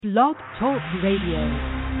Blog Talk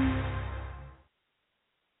Radio.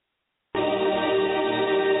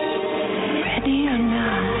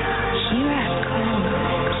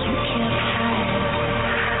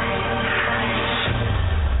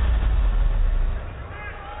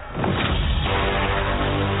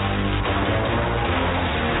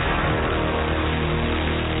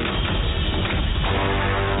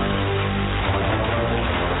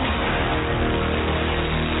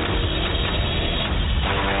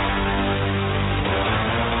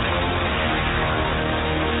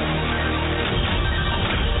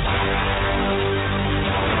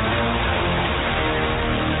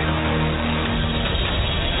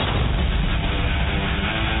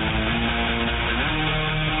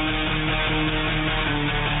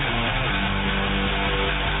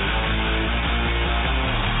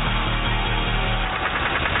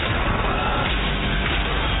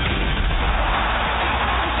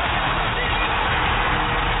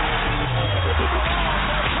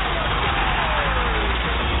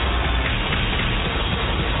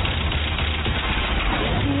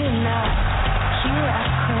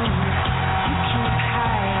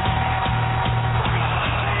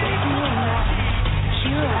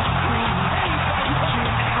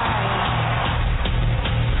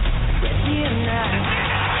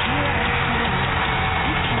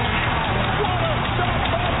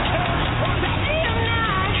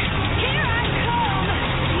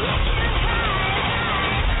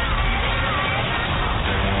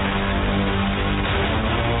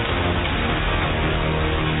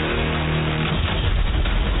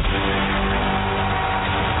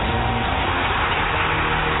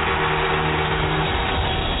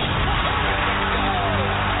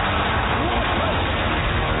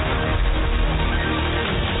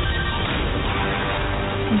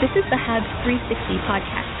 This is the Habs360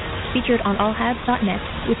 podcast, featured on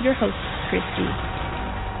allhabs.net with your host, Chris G.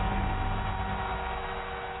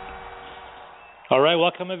 All right,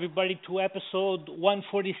 welcome everybody to episode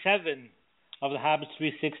 147 of the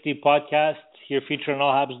Habs360 podcast, here featured on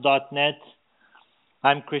allhabs.net.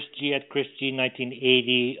 I'm Chris G at Chris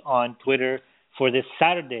G1980 on Twitter for this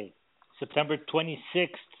Saturday, September 26th,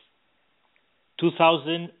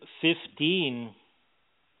 2015.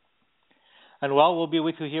 And we'll be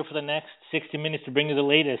with you here for the next 60 minutes to bring you the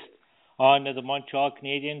latest on the Montreal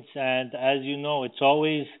Canadiens. And as you know, it's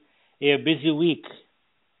always a busy week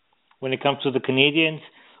when it comes to the Canadiens.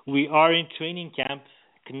 We are in training camp.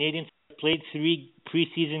 Canadiens have played 3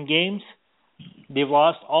 preseason games. They've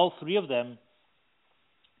lost all 3 of them.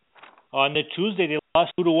 On the Tuesday, they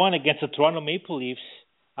lost 2-1 against the Toronto Maple Leafs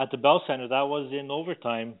at the Bell Center. That was in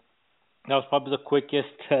overtime. That was probably the quickest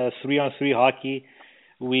 3-on-3 hockey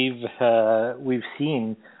we've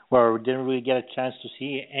seen, where we didn't really get a chance to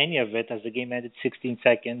see any of it as the game ended 16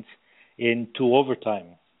 seconds into overtime.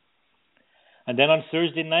 And then on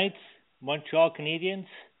Thursday night, Montreal Canadiens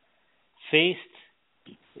faced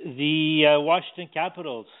the Washington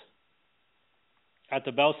Capitals at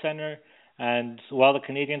the Bell Center, and while the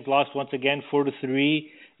Canadiens lost once again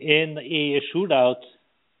 4-3 in a shootout.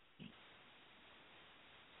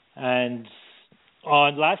 And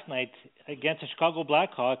on last night, against the Chicago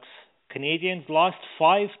Blackhawks, Canadiens lost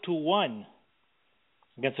 5-1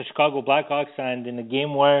 against the Chicago Blackhawks, and in a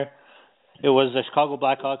game where it was the Chicago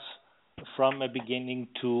Blackhawks from a beginning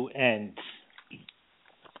to end.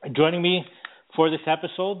 Joining me for this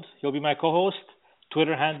episode, he'll be my co-host.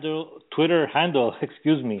 Twitter handle,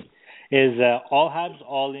 is All Habs,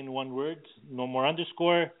 all in one word, no more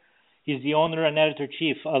underscore. He's the owner and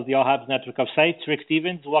editor-chief of the All Habs network of sites. Rick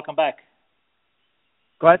Stevens, welcome back.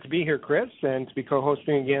 Glad to be here, Chris, and to be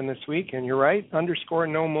co-hosting again this week. And you're right, underscore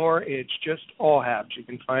no more. It's just All Habs. You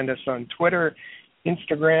can find us on Twitter,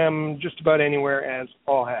 Instagram, just about anywhere as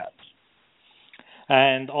All Habs.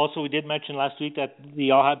 And also, we did mention last week that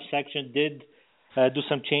the All Habs section did do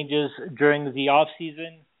some changes during the off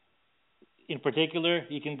season. In particular,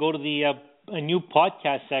 you can go to the a new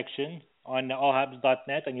podcast section on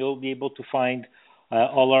allhabs.net, and you'll be able to find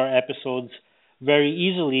all our episodes very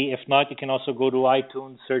easily. If not, you can also go to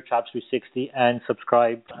iTunes, search Habs360, and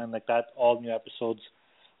subscribe. And like that, all new episodes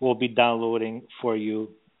will be downloading for you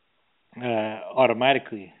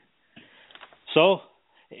automatically. So,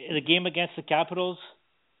 the game against the Capitals,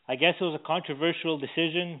 I guess it was a controversial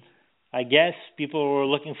decision. I guess people were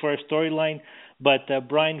looking for a storyline, but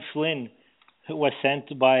Brian Flynn was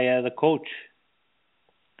sent by the coach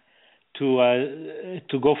to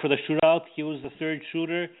go for the shootout. He was the third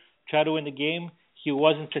shooter. Try to win the game. He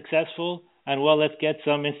wasn't successful, and let's get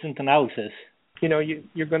some instant analysis. You know,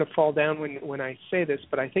 you're going to fall down when I say this,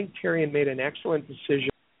 but I think Tyrion made an excellent decision.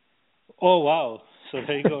 Oh, wow. So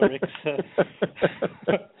there you go, Rick.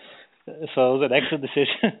 So it was an excellent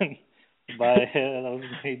decision that was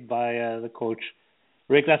made by the coach.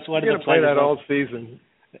 Rick, that's one of the play that all season.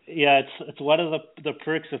 Yeah, it's one of the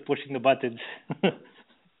perks of pushing the buttons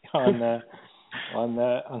on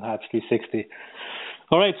Habs360.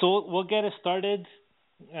 All right, so we'll get it started.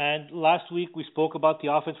 And last week we spoke about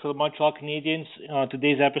the offense for the Montreal Canadiens. On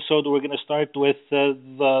today's episode, we're going to start with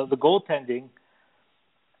the goaltending.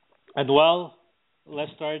 And well,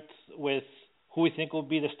 let's start with who we think will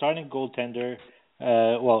be the starting goaltender.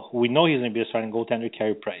 We know he's going to be the starting goaltender,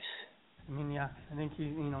 Carey Price. I mean, yeah, I think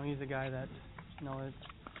he's a guy that,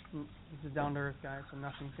 he's a down-to-earth guy, so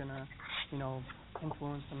nothing's going to,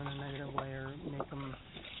 influence him in a negative way or make him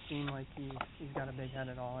seem like he's got a big head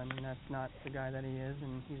at all. I mean, that's not the guy that he is,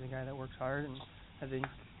 and he's a guy that works hard, and I think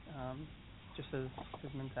just as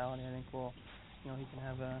his mentality, I think he can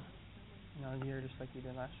have a year just like he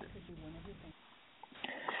did last year.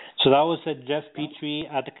 So that was Jeff Petrie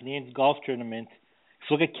at the Canadiens golf tournament. If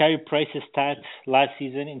you look at Carey Price's stats last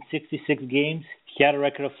season, in 66 games, he had a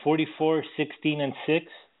record of 44, 16, and 6,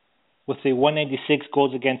 with a 196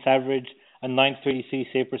 goals against average, a 933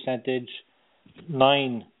 save percentage,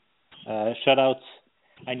 9 shutouts,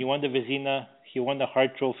 and he won the Vezina, he won the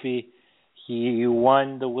Hart Trophy, he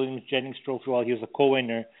won the Williams Jennings Trophy while he was a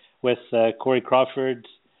co-winner with Corey Crawford,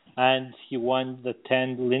 and he won the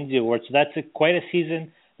 10 Lindsay Award. So that's quite a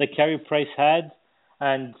season that Carey Price had.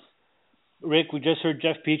 And Rick, we just heard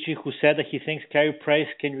Jeff Petrie, who said that he thinks Carey Price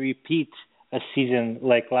can repeat a season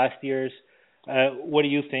like last year's. What do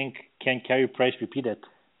you think? Can Carey Price repeat it?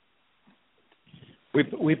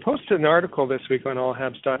 We posted an article this week on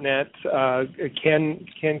allhabs.net. Can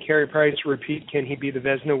Carey Price repeat? Can he be the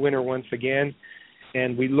Vezina winner once again?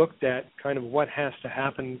 And we looked at kind of what has to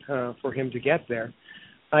happen for him to get there.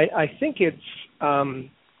 I think it's,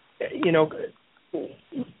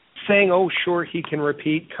 saying, oh, sure, he can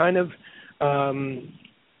repeat, kind of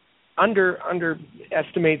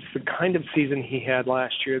underestimates the kind of season he had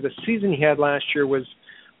last year. The season he had last year was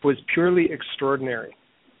purely extraordinary.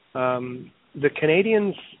 The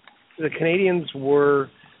Canadiens were,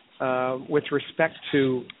 with respect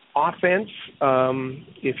to offense,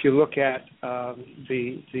 if you look at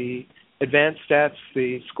the advanced stats,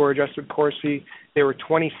 the score-adjusted Corsi, they were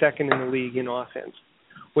 22nd in the league in offense.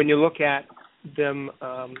 When you look at them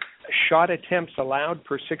shot attempts allowed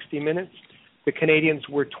per 60 minutes, the Canadiens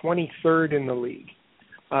were 23rd in the league.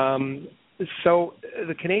 So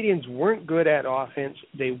the Canadiens weren't good at offense.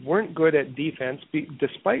 They weren't good at defense,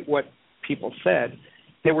 despite what people said.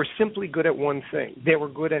 They were simply good at one thing. They were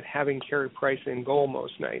good at having Carey Price in goal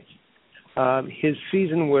most nights. His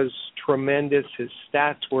season was tremendous. His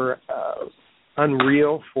stats were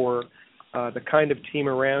unreal for the kind of team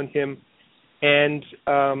around him. And,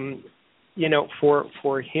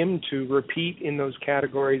 for him to repeat in those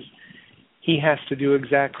categories, he has to do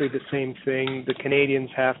exactly the same thing. The Canadiens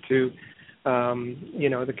have to,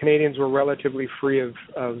 the Canadiens were relatively free of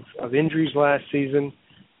injuries last season.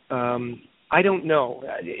 I don't know.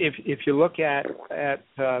 If you look at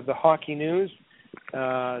the Hockey News,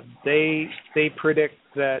 they predict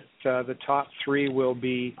that the top three will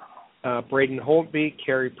be Braden Holtby,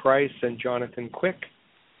 Carey Price, and Jonathan Quick,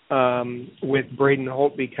 with Braden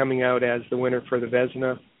Holtby coming out as the winner for the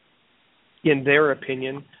Vezina. In their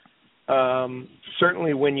opinion,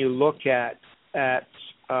 certainly when you look at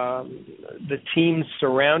the teams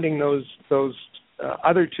surrounding those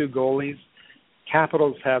other two goalies,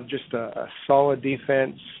 Capitals have just a solid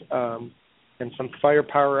defense and some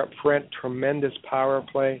firepower up front, tremendous power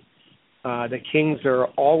play. The Kings are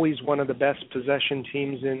always one of the best possession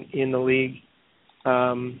teams in the league.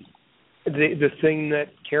 The thing that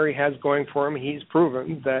Carey has going for him, he's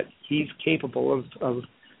proven that he's capable of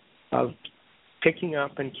picking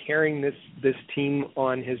up and carrying this team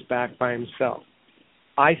on his back by himself.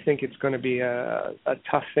 I think it's going to be a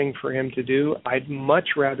tough thing for him to do. I'd much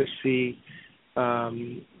rather see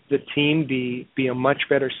the team be a much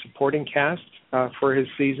better supporting cast for his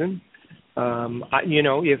season.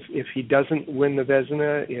 If he doesn't win the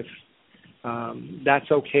Vezina, if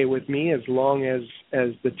that's okay with me, as long as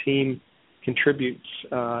the team contributes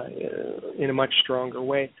in a much stronger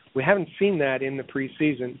way. We haven't seen that in the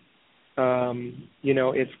preseason.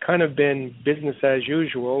 It's kind of been business as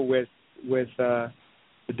usual with the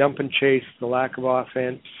dump and chase, the lack of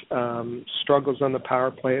offense, struggles on the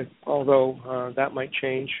power play, although that might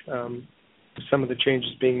change, some of the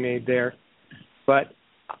changes being made there. But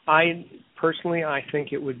I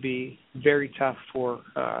think it would be very tough for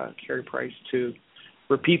Carey Price to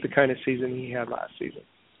repeat the kind of season he had last season.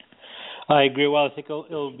 I agree. Well, I think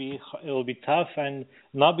it'll be tough, and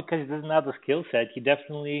not because he doesn't have the skill set. He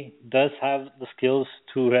definitely does have the skills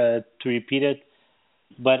to repeat it,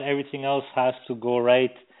 but everything else has to go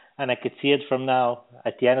right. And I could see it from now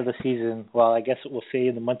at the end of the season. Well, I guess we'll say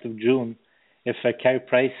in the month of June, if Carey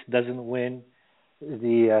Price doesn't win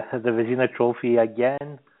the Vezina Trophy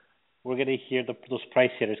again, we're gonna hear those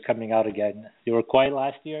price hitters coming out again. They were quiet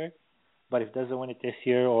last year, but if he doesn't win it this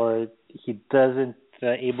year, or he doesn't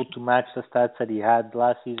able to match the stats that he had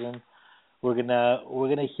last season, we're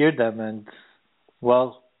gonna hear them, and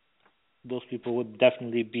well, those people would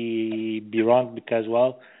definitely be wrong, because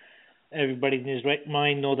well, everybody in his right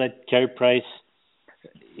mind know that Carey Price,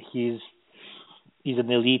 he's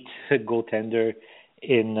an elite goaltender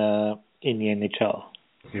in the NHL.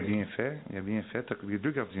 Il a bien fait. Les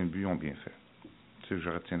deux gardiens de but ont bien fait. C'est ce que je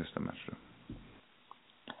retiens de ce match-là.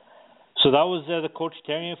 So that was the Coach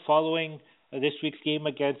Terrien following this week's game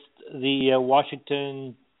against the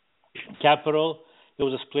Washington Capitol. It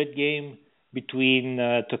was a split game between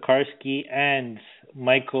Tokarski and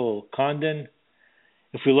Michael Condon.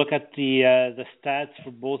 If we look at the stats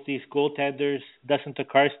for both these goaltenders, Dustin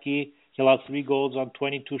Tokarski, he allowed 3 goals on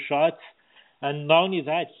 22 shots, and not only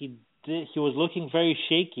that, he was looking very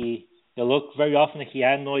shaky. It looked very often like he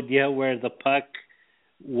had no idea where the puck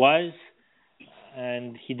was,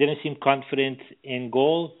 and he didn't seem confident in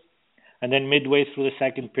goal. And then midway through the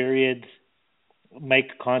second period,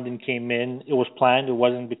 Mike Condon came in. It was planned. It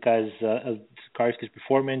wasn't because of Tokarski's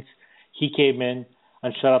performance. He came in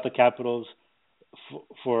and shut out the Capitals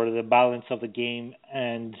for the balance of the game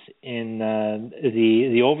and in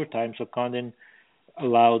the overtime. So Condon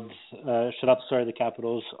shut out the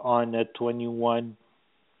Capitals on 21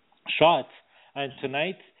 shots. And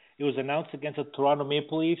tonight it was announced against the Toronto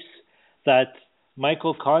Maple Leafs that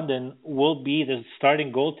Michael Condon will be the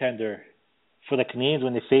starting goaltender for the Canadiens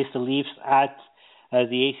when they face the Leafs at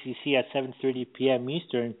the ACC at 7:30 p.m.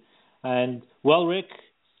 Eastern. And well, Rick,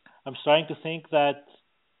 I'm starting to think that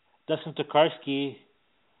Dustin Tokarski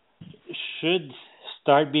should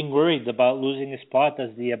start being worried about losing his spot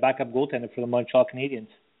as the backup goaltender for the Montreal Canadiens.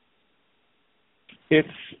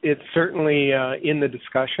 It's certainly in the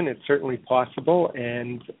discussion. It's certainly possible,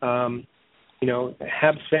 and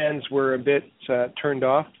Habs fans were a bit turned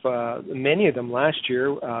off. Many of them last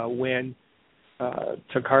year when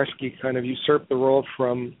Tokarski kind of usurped the role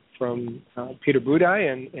from Peter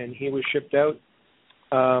Budaj, and he was shipped out.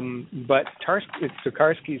 But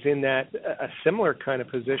Tokarski's in a similar kind of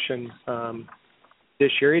position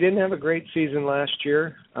this year. He didn't have a great season last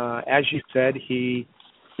year. As you said, he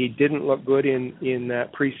didn't look good in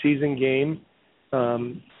that preseason game.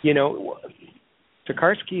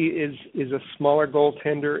 Tokarski is a smaller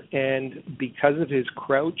goaltender, and because of his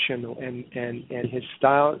crouch and his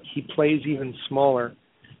style, he plays even smaller.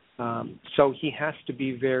 So he has to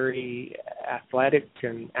be very athletic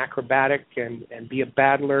and acrobatic and be a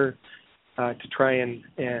battler to try and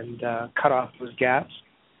cut off those gaps.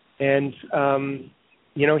 And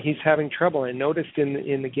he's having trouble. I noticed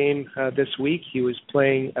in the game this week he was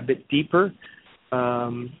playing a bit deeper.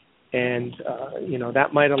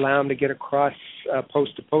 That might allow him to get across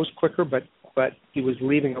post to post quicker, but he was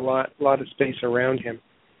leaving a lot of space around him.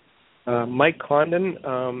 Mike Condon,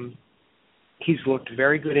 he's looked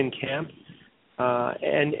very good in camp,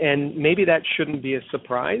 and maybe that shouldn't be a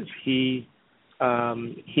surprise. He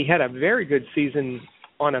had a very good season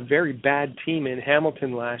on a very bad team in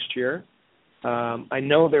Hamilton last year. I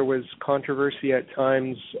know there was controversy at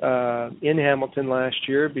times in Hamilton last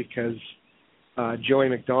year because Joey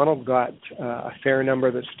McDonald got a fair number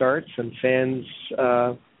of the starts, and fans,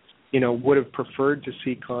 would have preferred to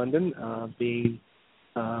see Condon being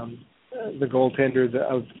the goaltender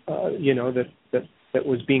that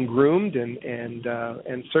was being groomed and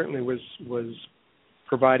certainly was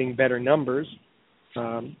providing better numbers.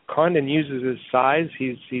 Condon uses his size.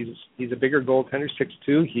 He's a bigger goaltender,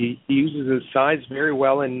 6'2". He uses his size very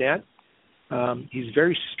well in net. He's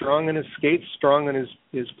very strong in his skates, strong in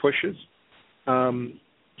his pushes.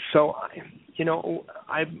 So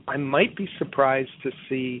I might be surprised to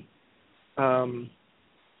see Condon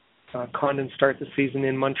start the season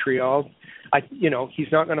in Montreal.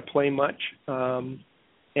 He's not going to play much,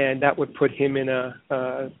 and that would put him in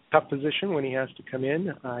a tough position when he has to come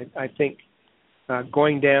in. I think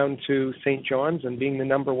going down to St. John's and being the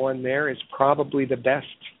number one there is probably the best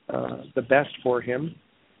for him.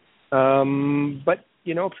 But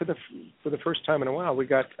for the first time in a while, we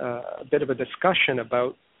got a bit of a discussion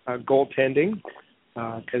about goaltending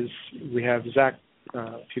because we have Zach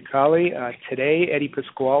Fucale. Today, Eddie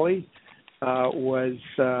Pasquale was,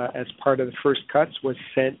 as part of the first cuts, was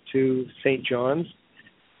sent to St. John's.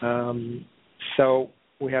 So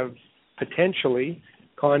we have potentially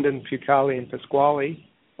Condon, Fucale, and Pasquale.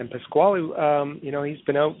 And Pasquale, he's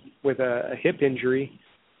been out with a hip injury,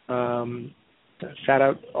 sat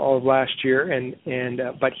out all of last year,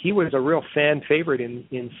 but he was a real fan favorite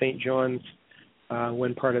in St. John's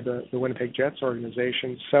when part of the Winnipeg Jets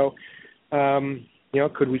organization. So,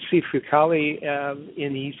 could we see Fucale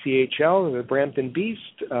in the ECHL, the Brampton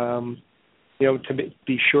Beast? To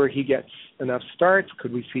be sure he gets enough starts.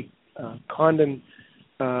 Could we see Condon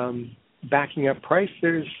backing up Price?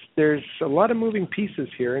 There's a lot of moving pieces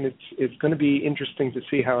here, and it's going to be interesting to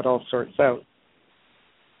see how it all sorts out.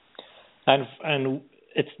 And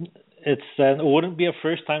it wouldn't be a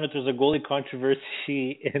first time that there's a goalie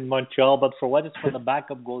controversy in Montreal, but for what it's for the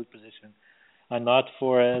backup goalie position and not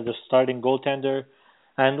for the starting goaltender.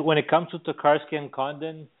 And when it comes to Tokarski and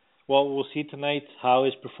Condon, well, we'll see tonight how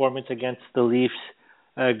his performance against the Leafs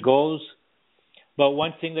goes. But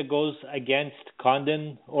one thing that goes against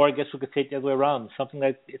Condon, or I guess we could say it the other way around, something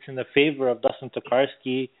that it's in the favor of Dustin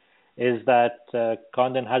Tokarski, is that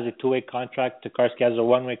Condon has a two-way contract, Tokarski has a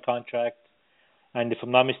one-way contract. And if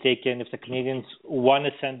I'm not mistaken, if the Canadiens want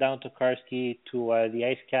to send down Tokarski to the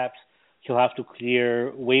Ice Caps, he'll have to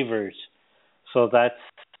clear waivers. So that's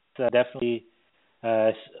definitely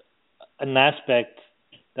an aspect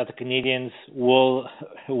that the Canadiens will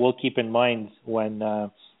keep in mind when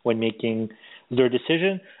making their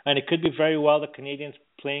decision. And it could be very well the Canadiens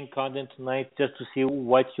playing Condon tonight just to see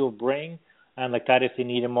what he'll bring, and like that, if they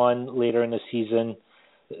need him on later in the season,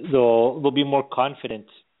 they'll be more confident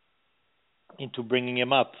into bringing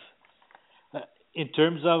him up. In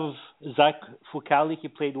terms of Zach Fucale, he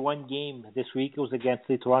played one game this week. It was against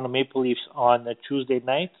the Toronto Maple Leafs on a Tuesday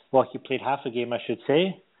night. Well, he played half a game, I should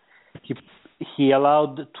say. He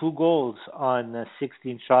allowed 2 goals on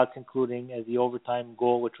 16 shots, including the overtime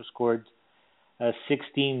goal, which was scored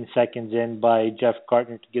 16 seconds in by Jeff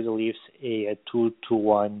Gardner to give the Leafs a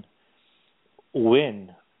 2-1 win.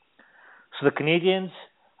 So the Canadiens,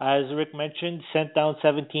 as Rick mentioned, sent down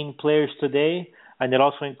 17 players today, and it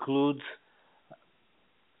also includes,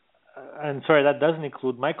 that doesn't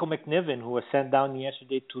include Michael McNiven, who was sent down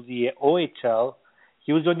yesterday to the OHL.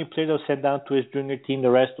 He was the only player that was sent down to his junior team. The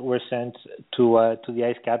rest were sent to the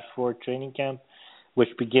Ice Caps for training camp, which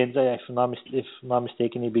begins, if I'm not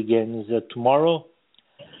mistaken, it begins tomorrow.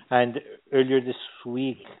 And earlier this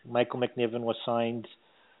week, Michael McNiven was signed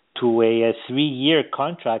to a 3-year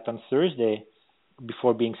contract on Thursday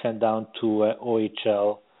before being sent down to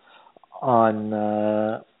OHL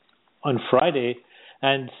on Friday.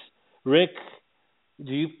 And Rick,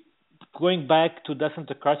 going back to Dustin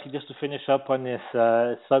Tokarski, just to finish up on this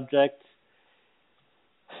subject,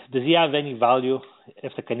 does he have any value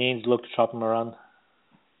if the Canadiens look to shop him around?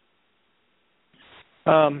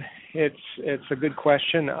 It's a good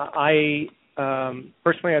question. I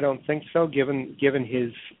personally, I don't think so. Given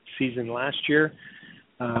his season last year,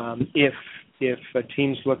 if a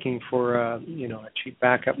team's looking for a cheap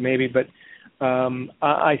backup, maybe, but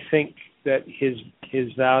I think that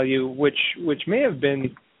his value, which may have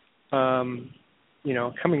been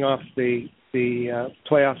coming off the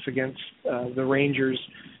playoffs against the Rangers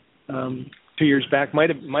 2 years back, might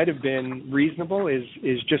have been reasonable.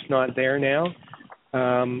 Is just not there now.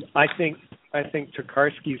 I think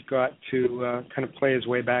Tokarski's got to kind of play his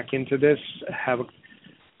way back into this, have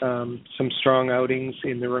some strong outings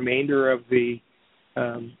in the remainder of the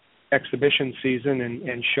exhibition season,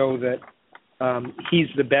 and show that he's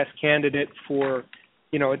the best candidate for.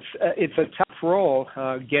 It's a tough role,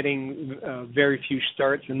 getting very few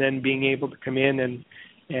starts and then being able to come in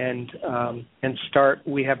and start.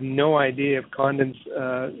 We have no idea if Condon's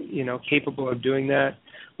capable of doing that.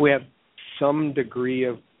 We have some degree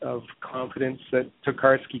of confidence that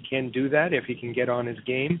Tokarski can do that if he can get on his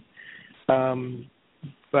game. I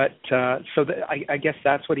guess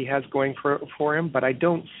that's what he has going for him. But I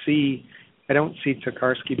don't see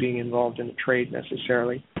Tokarski being involved in a trade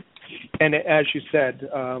necessarily. And as you said,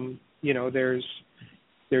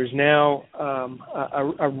 there's now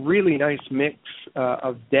a really nice mix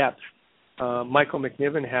of depth. Michael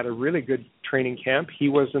McNiven had a really good training camp. He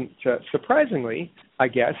wasn't, surprisingly, I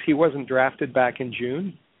guess, he wasn't drafted back in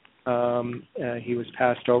June. He was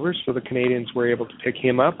passed over, so the Canadiens were able to pick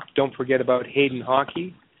him up. Don't forget about Hayden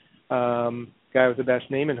Hockey, guy with the best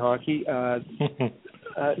name in hockey.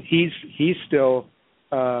 He's still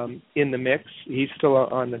in the mix. He's still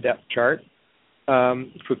on the depth chart.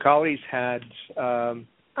 Fucale's had,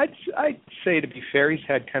 I'd say, to be fair, he's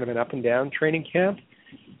had kind of an up and down training camp.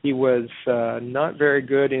 He was not very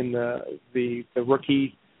good in the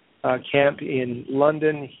rookie camp in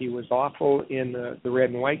London. He was awful in the red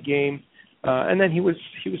and white game. and then he was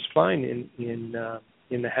fine in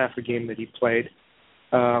the half a game that he played.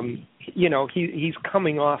 He's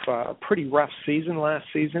coming off a pretty rough season last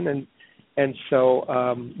season, and so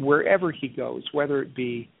wherever he goes, whether it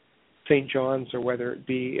be St. John's or whether it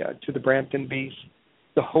be to the Brampton Bees,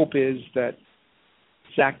 the hope is that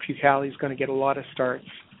Zach Pucali is going to get a lot of starts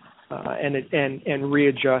and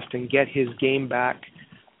readjust and get his game back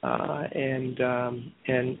and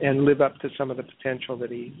live up to some of the potential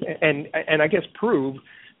that he and I guess prove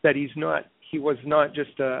that he was not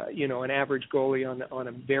just an average goalie on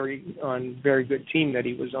a very good team that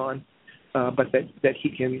he was on, but that he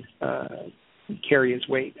can carry his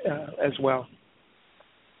weight as well.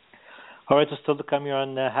 All right, so still to come here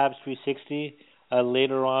on Habs360.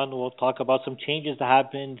 Later on, we'll talk about some changes that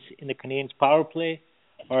happened in the Canadiens' power play,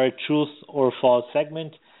 or a truth or false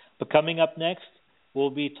segment. But coming up next, we'll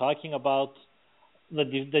be talking about the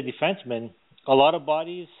defensemen. A lot of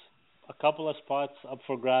bodies, a couple of spots up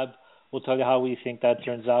for grab. We'll tell you how we think that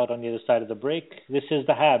turns out on the other side of the break. This is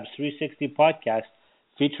the Habs360 podcast,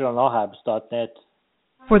 featured on allhabs.net.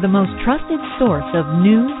 For the most trusted source of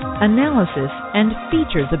news, analysis, and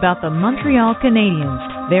features about the Montreal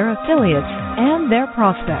Canadiens, their affiliates, and their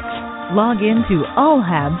prospects, log into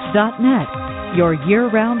allhabs.net, your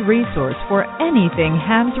year-round resource for anything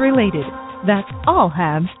Habs-related. That's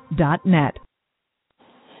allhabs.net.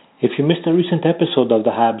 If you missed a recent episode of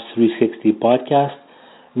the Habs360 podcast,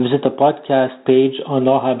 visit the podcast page on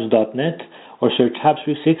allhabs.net or search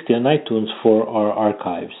Habs360 on iTunes for our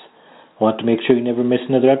archives. Want to make sure you never miss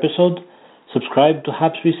another episode? Subscribe to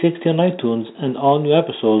Habs360 on iTunes and all new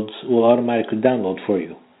episodes will automatically download for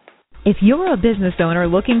you. If you're a business owner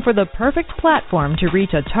looking for the perfect platform to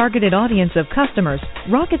reach a targeted audience of customers,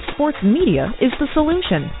 Rocket Sports Media is the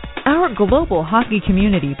solution. Our global hockey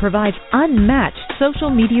community provides unmatched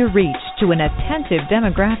social media reach to an attentive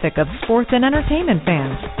demographic of sports and entertainment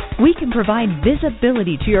fans. We can provide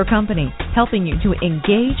visibility to your company, helping you to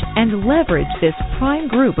engage and leverage this prime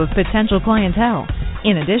group of potential clientele.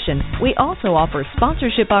 In addition, we also offer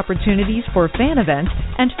sponsorship opportunities for fan events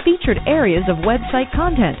and featured areas of website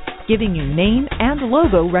content, giving you name and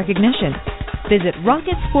logo recognition. Visit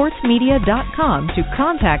rocketsportsmedia.com to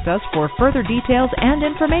contact us for further details and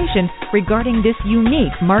information regarding this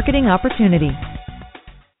unique marketing opportunity.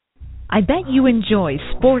 I bet you enjoy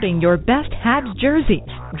sporting your best Habs jerseys,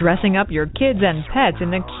 dressing up your kids and pets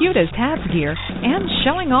in the cutest Habs gear, and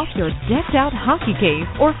showing off your decked-out hockey cave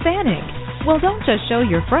or fanning. Well, don't just show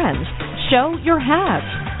your friends. Show your Habs.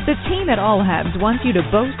 The team at All Habs wants you to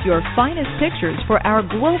boast your finest pictures for our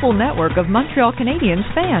global network of Montreal Canadiens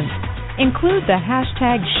fans. Include the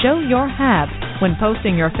hashtag #ShowYourHabs when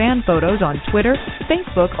posting your fan photos on Twitter,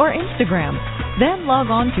 Facebook, or Instagram. Then log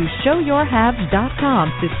on to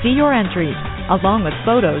showyourhabs.com to see your entries, along with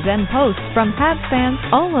photos and posts from Habs fans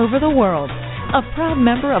all over the world. A proud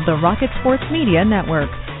member of the Rocket Sports Media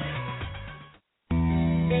Network.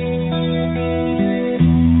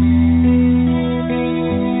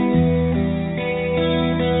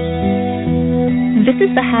 This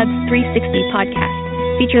is the Habs360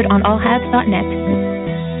 podcast, featured on allhabs.net.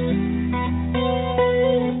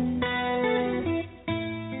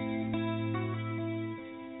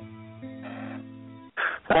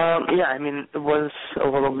 It was a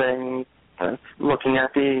little bit looking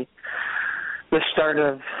at the start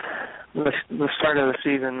of the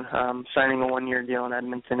season, signing a 1-year deal in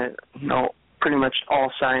Edmonton. Pretty much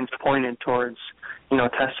all signs pointed towards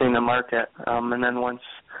testing the market. And then once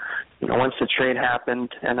the trade happened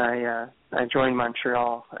and I joined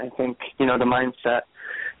Montreal, I think the mindset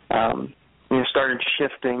started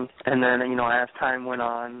shifting. And then as time went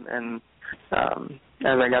on and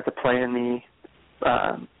as I got to play in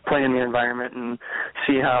the environment and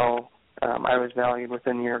see how I was valued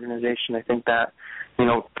within the organization, I think that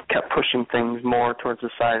kept pushing things more towards the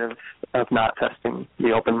side of not testing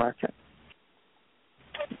the open market.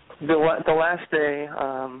 The last day,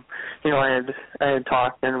 I had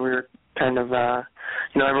talked, and we were kind of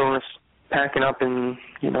everyone was packing up and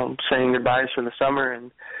saying goodbyes for the summer,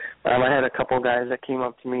 and I had a couple guys that came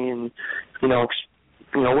up to me and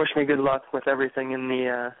wish me good luck with everything in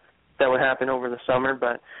the that would happen over the summer,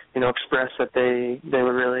 but express that they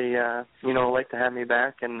would really like to have me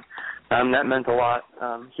back, and that meant a lot.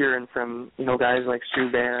 Hearing from guys like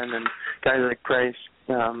Subban and guys like Price,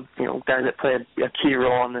 guys that played a key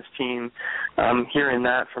role on this team, hearing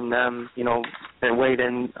that from them, it weighed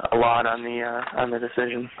in a lot on the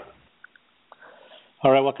decision. All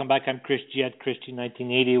right, welcome back. I'm Chris G at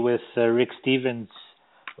Christy1980 with Rick Stevens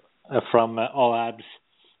from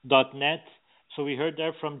allhabs.net. So we heard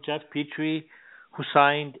there from Jeff Petrie, who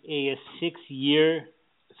signed a 6-year,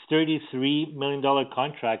 $33 million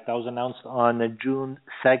contract that was announced on June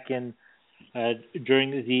 2nd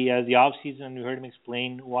during the off season. We heard him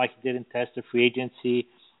explain why he didn't test the free agency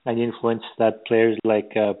and the influence that players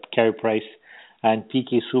like Carey Price and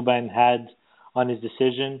PK Subban had on his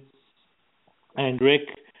decision. And Rick,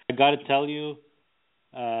 I got to tell you,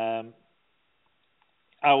 I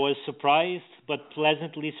was surprised, but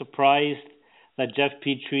pleasantly surprised that Jeff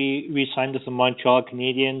Petrie re-signed with the Montreal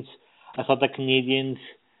Canadiens. I thought the Canadiens,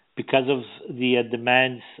 because of the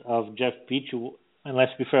demands of Jeff Petrie, and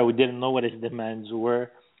let's be fair, we didn't know what his demands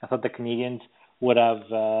were. I thought the Canadiens would have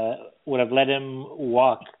let him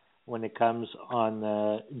walk when it comes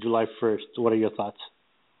on July 1st. What are your thoughts?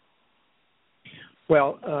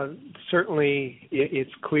 Well, certainly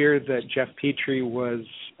it's clear that Jeff Petrie was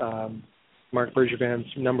Marc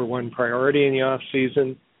Bergevin's number one priority in the off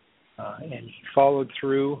season, and he followed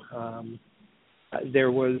through.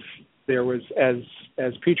 There was,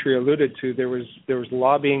 as Petrie alluded to, there was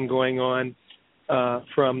lobbying going on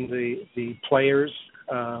from the players.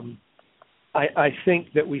 I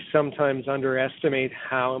think that we sometimes underestimate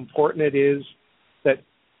how important it is that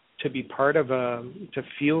to be part of to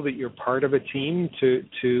feel that you're part of a team, to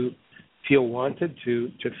feel wanted,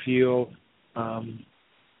 to feel, and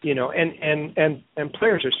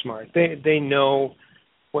players are smart. They know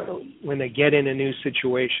when they get in a new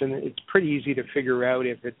situation, it's pretty easy to figure out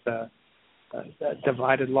if it's a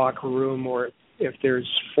divided locker room or if there's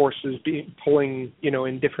forces pulling,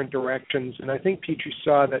 in different directions. And I think Petrie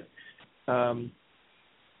saw that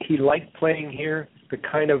he liked playing here. The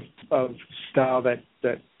kind of style that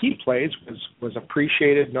he plays was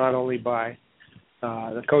appreciated not only by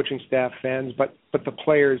the coaching staff, fans, but the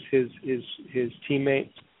players, his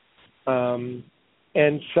teammates.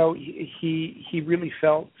 And so he really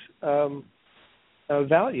felt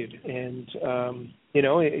valued, and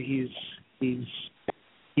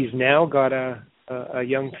he's now got a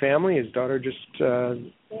young family. His daughter just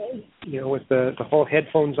with the whole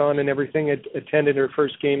headphones on and everything attended her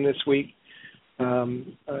first game this week.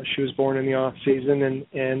 She was born in the off season,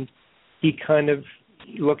 and he kind of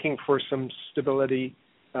looking for some stability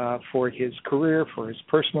for his career, for his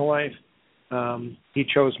personal life. He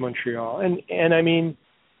chose Montreal, and I mean,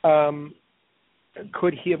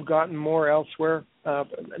 could he have gotten more elsewhere?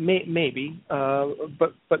 Maybe,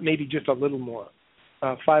 but maybe just a little more.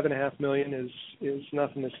 $5.5 million is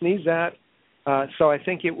nothing to sneeze at. So I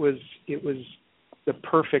think it was the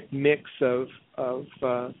perfect mix of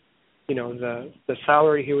the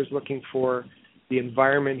salary he was looking for, the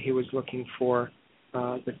environment he was looking for,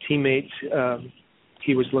 the teammates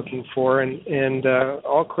he was looking for, and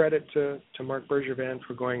all credit to Marc Bergevin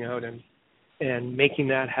for going out and making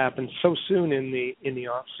that happen so soon in the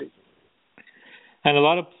off season. And a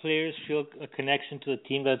lot of players feel a connection to the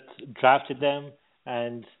team that drafted them,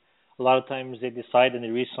 and a lot of times they decide and they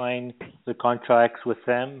re-sign the contracts with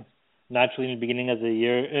them naturally in the beginning of the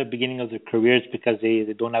year, beginning of their careers, because they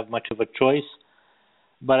don't have much of a choice.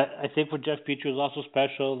 But I think for Jeff Petrie, it was also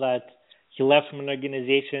special that he left from an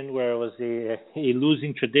organization where it was a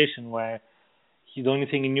losing tradition, where the only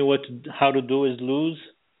thing he knew how to do is lose.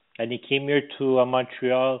 And he came here to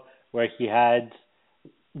Montreal, where he had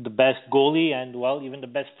the best goalie and, well, even the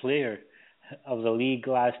best player of the league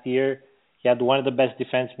last year. He had one of the best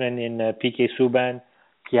defensemen in PK Subban.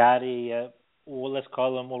 He had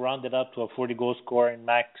we'll round it up to a 40-goal scorer in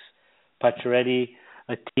Max Pacioretty,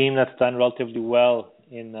 a team that's done relatively well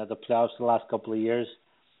in the playoffs the last couple of years.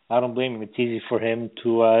 I don't blame him. It's easy for him to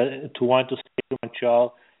want to stay in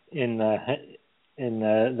Montreal in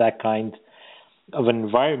that kind of an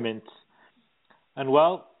environment. And,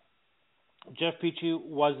 well, Jeff Petrie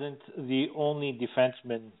wasn't the only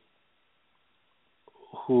defenseman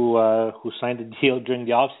who signed a deal during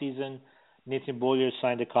the off season. Nathan Beaulieu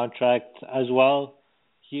signed a contract as well.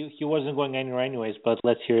 He wasn't going anywhere anyways, but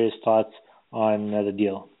let's hear his thoughts on the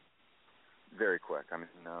deal. Very quick. I mean,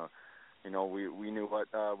 we knew what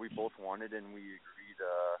we both wanted, and we agreed.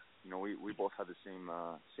 We both had the same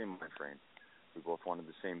mind frame. We both wanted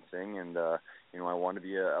the same thing, and I want to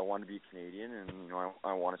be a Canadian, and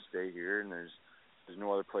I want to stay here, and there's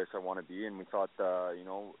no other place I want to be, and we thought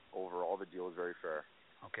overall the deal was very fair.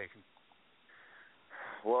 Okay.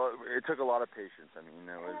 Well, it took a lot of patience. I mean,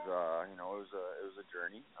 it was a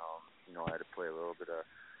journey. I had to play a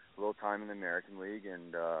little time in the American League,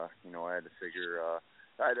 and I had to figure.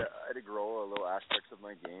 I had to grow a little aspects of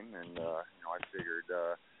my game, and I figured.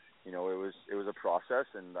 It was a process,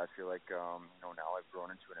 and I feel like now I've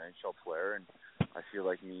grown into an NHL player, and I feel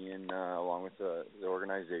like me and along with the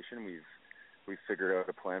organization, we've figured out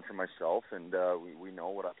a plan for myself, and we know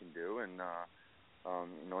what I can do, and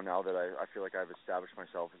now that I feel like I've established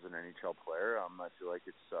myself as an NHL player, I feel like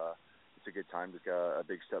it's a good time to take a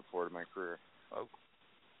big step forward in my career.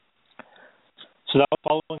 So that was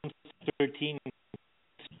following 13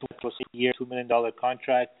 plus a year, $2 million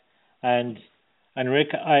contract, and Rick,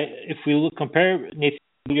 if we compare Nathan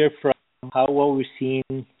Beaulieu from how well we've seen,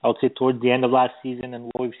 I'll say towards the end of last season and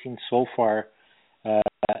what we've seen so far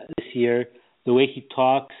this year, the way he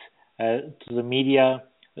talks to the media,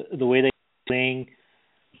 the way that he's playing.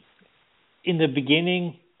 In the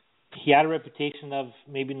beginning, he had a reputation of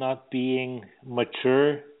maybe not being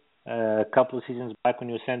mature. A couple of seasons back when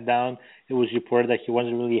he was sent down, it was reported that he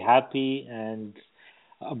wasn't really happy and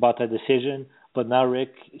about that decision. But now,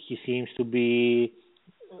 Rick, he seems to be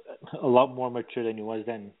a lot more mature than he was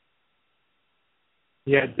then.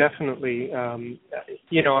 Yeah, definitely.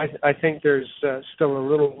 I think there's still a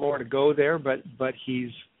little more to go there, but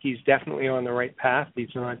he's definitely on the right path. He's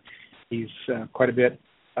quite a bit.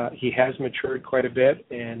 He has matured quite a bit,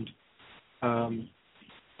 and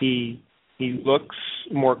he looks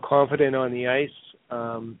more confident on the ice.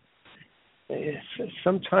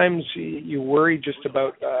 Sometimes you worry just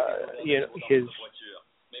about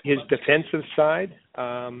his defensive side.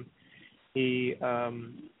 He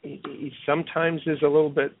sometimes is a little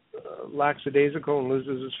bit lackadaisical and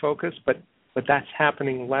loses his focus, but that's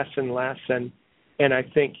happening less and less, and I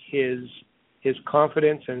think his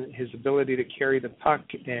confidence and his ability to carry the puck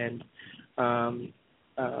and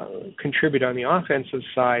contribute on the offensive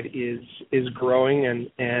side is growing,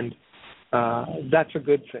 and that's a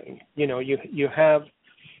good thing. You have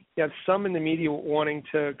some in the media wanting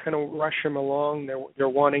to kind of rush him along. They're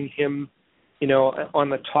wanting him, on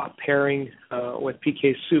the top pairing with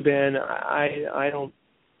PK Subban. I don't,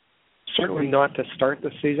 certainly not to start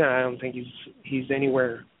the season. I don't think he's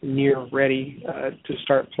anywhere near ready to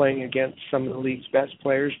start playing against some of the league's best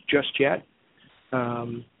players just yet.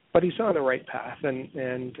 But he's on the right path,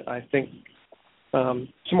 and I think some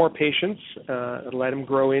more patience, let him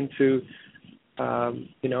grow into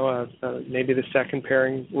maybe the second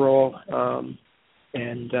pairing role,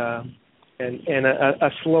 and a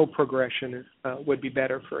slow progression would be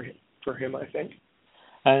better for him, I think.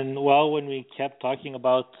 And when we kept talking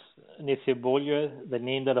about Nathan Beaulieu, the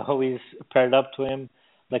name that always paired up to him,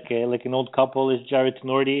 like an old couple, is Jarred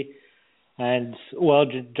Tinordi. And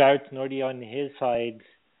Jarred Tinordi on his side,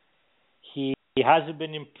 he hasn't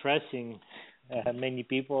been impressing many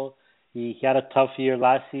people. He had a tough year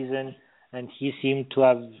last season, and he seemed to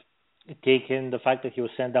have taken the fact that he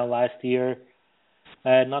was sent down last year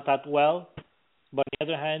not that well. But on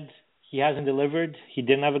the other hand, he hasn't delivered. He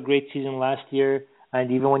didn't have a great season last year,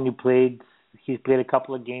 and even when he's played a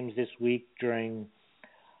couple of games this week during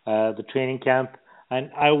the training camp, and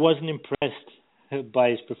I wasn't impressed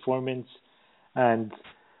by his performance. And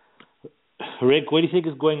Rick, what do you think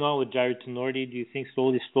is going on with Jarred Tinordi? Do you think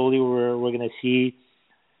slowly we're going to see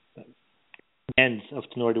the end of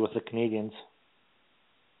Tinordi with the Canadiens?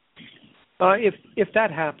 If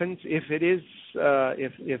that happens, if it is,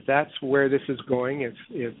 if that's where this is going,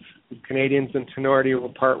 if Canadiens and Tinordi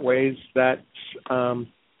will part ways, that's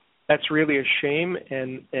really a shame,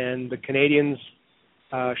 and the Canadiens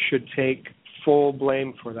should take full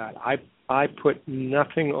blame for that. I put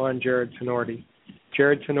nothing on Jarred Tinordi.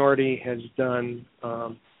 Jarred Tinordi has done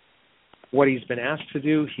what he's been asked to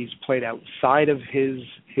do. He's played outside of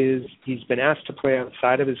he's been asked to play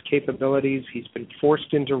outside of his capabilities. He's been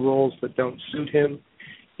forced into roles that don't suit him.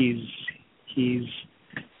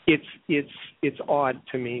 It's odd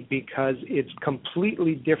to me because it's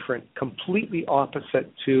completely different, completely opposite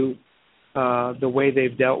to the way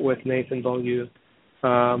they've dealt with Nathan Beaulieu.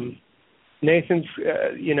 Nathan's,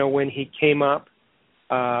 when he came up,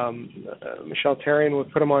 Michel Therrien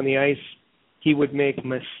would put him on the ice. He would make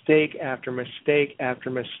mistake after mistake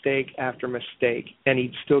after mistake after mistake, and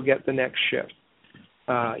he'd still get the next shift.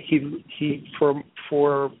 He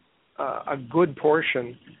for a good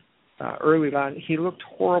portion early on, he looked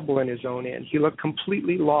horrible in his own end. He looked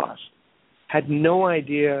completely lost, had no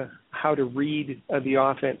idea how to read the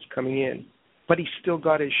offense coming in, but he still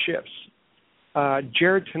got his shifts.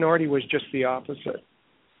 Jarred Tinordi was just the opposite.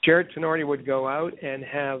 Jarred Tinordi would go out and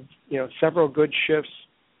have several good shifts,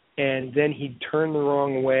 and then he'd turn the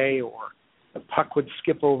wrong way, or the puck would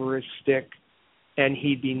skip over his stick, and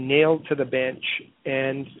he'd be nailed to the bench.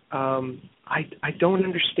 And I don't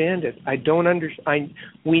understand it.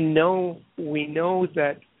 We know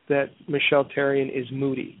that Michel Therrien is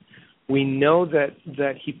moody. We know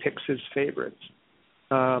that he picks his favorites.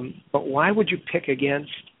 But why would you pick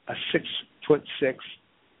against a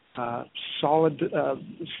 6'6", solid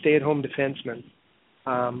stay-at-home defenseman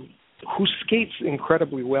who skates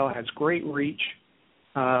incredibly well, has great reach,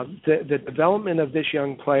 the development of this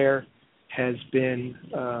young player has been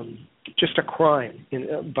just a crime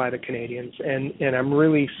by the Canadiens, and I'm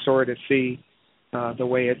really sorry to see the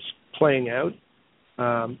way it's playing out.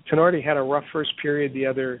 Tinordi had a rough first period.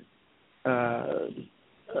 The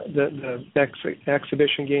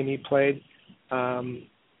exhibition game he played,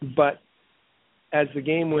 but as the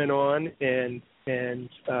game went on and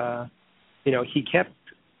he kept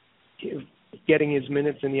getting his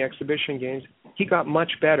minutes in the exhibition games, he got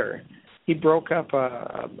much better. He broke up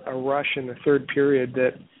a rush in the third period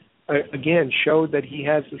that again showed that he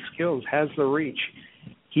has the skills, has the reach.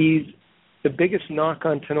 The biggest knock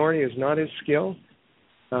on Tinordi is not his skill.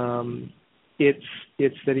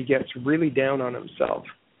 It's that he gets really down on himself,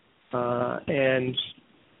 and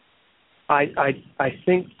I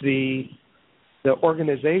think the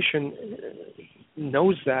organization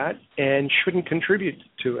knows that and shouldn't contribute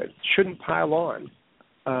to it. Shouldn't pile on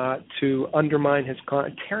to undermine his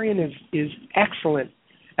Therrien is excellent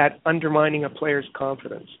at undermining a player's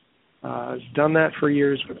confidence. Has done that for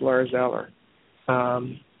years with Lars Eller,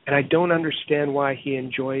 and I don't understand why he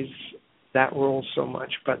enjoys that role so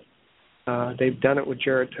much, but they've done it with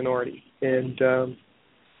Jarred Tinordi, and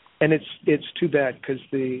it's too bad because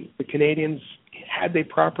the Canadiens, had they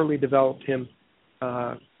properly developed him,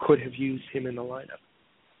 could have used him in the lineup.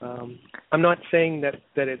 I'm not saying that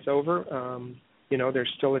it's over.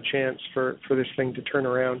 There's still a chance for this thing to turn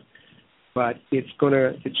around, but it's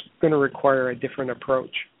gonna require a different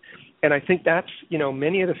approach. And I think that's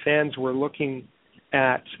many of the fans were looking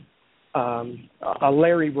at a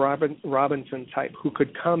Larry Robinson type who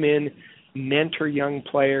could come in, mentor young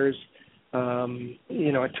players.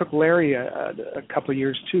 It took Larry a couple of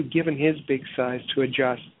years too, given his big size, to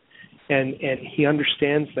adjust, and he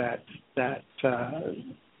understands that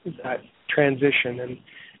transition,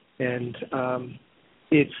 and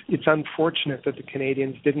it's unfortunate that the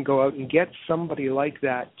Canadiens didn't go out and get somebody like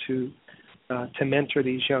that to mentor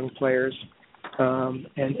these young players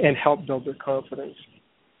and help build their confidence.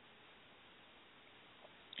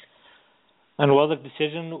 And the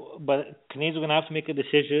decision, but Canadiens are going to have to make a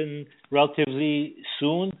decision relatively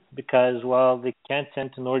soon because, they can't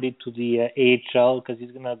send Tinordi to the AHL because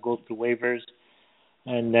he's going to go through waivers,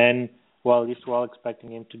 and then, at least we're all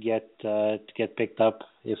expecting him to get picked up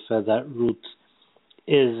if that route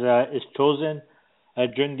is chosen.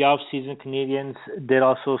 During the off-season, Canadiens did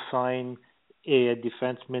also sign a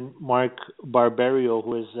defenseman, Mark Barberio,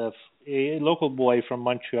 who is a local boy from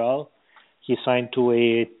Montreal. He signed to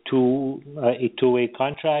a two-way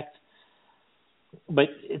contract, but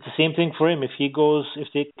it's the same thing for him. If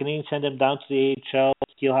the Canadiens send him down to the AHL,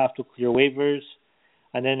 he'll have to clear waivers.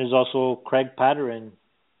 And then there's also Craig Patterin.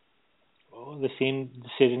 The same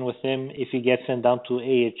decision with him. If he gets sent down to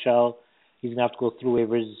AHL, he's gonna have to go through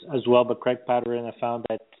waivers as well. But Craig Patterin, I found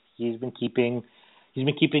that he's been keeping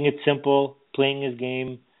it simple, playing his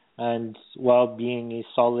game, and while being a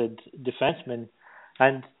solid defenseman.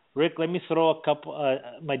 And Rick, let me throw a couple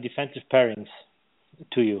my defensive pairings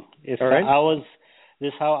to you. All right. This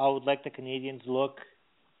is how I would like the Canadiens look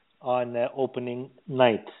on opening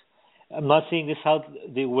night. I'm not saying this is how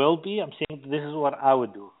they will be. I'm saying this is what I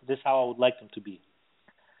would do. This is how I would like them to be.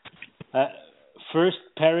 First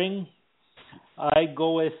pairing, I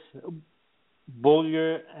go with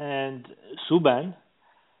Beaulieu and Subban,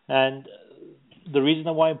 and the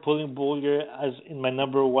reason why I'm pulling Beaulieu as in my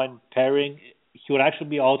number one pairing, he would actually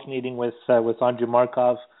be alternating with Andrei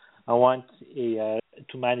Markov. I want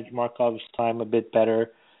to manage Markov's time a bit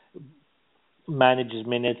better, manage his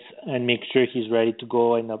minutes, and make sure he's ready to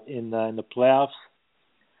go in the playoffs.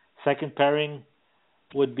 Second pairing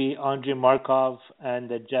would be Andrei Markov and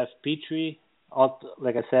Jeff Petrie.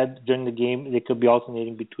 Like I said, during the game, they could be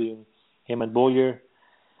alternating between him and Beaulieu.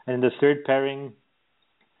 And in the third pairing,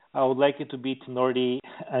 I would like it to be Tinordi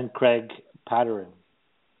and Craig Patterin.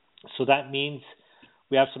 So that means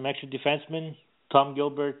we have some extra defensemen. Tom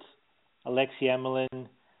Gilbert, Alexei Emelin,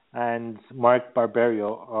 and Mark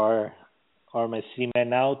Barberio are my three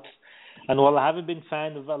men out. And while I haven't been a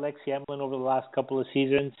fan of Alexei Emelin over the last couple of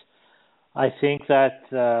seasons, I think that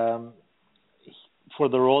for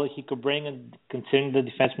the role that he could bring, and considering the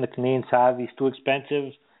defenseman the Canadiens have, he's too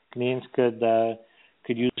expensive. Canadiens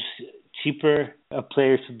could use cheaper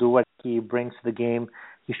players to do what he brings to the game.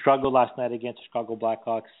 He struggled last night against the Chicago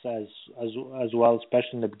Blackhawks as well,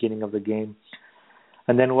 especially in the beginning of the game.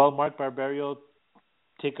 And then, Mark Barberio,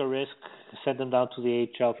 take a risk, send him down to the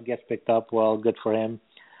AHL if he gets picked up. Good for him.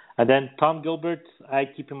 And then Tom Gilbert, I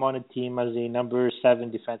keep him on a team as a number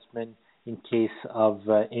 7 defenseman in case of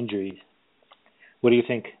injuries. What do you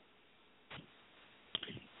think?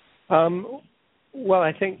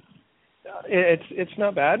 I think It's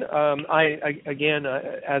not bad. Again,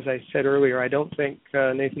 as I said earlier, I don't think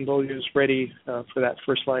Nathan Beaulieu is ready for that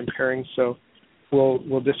first line pairing, so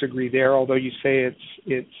we'll disagree there. Although you say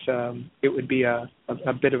it would be a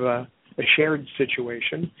bit of a shared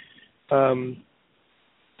situation.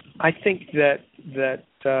 I think that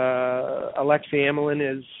Alexei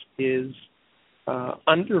Emelin is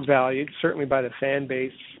undervalued, certainly by the fan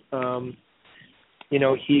base.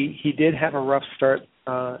 He did have a rough start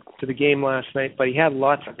to the game last night, but he had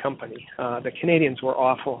lots of company. The Canadiens were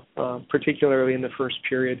awful, particularly in the first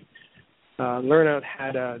period. Lernout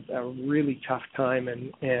had a really tough time,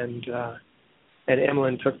 and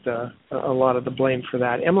Emelin took a lot of the blame for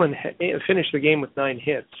that. Emelin finished the game with 9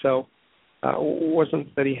 hits, so it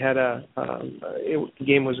wasn't that he had the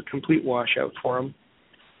game was a complete washout for him.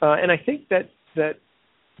 And I think that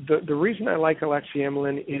the reason I like Alexei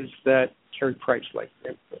Emelin is that Carey Price liked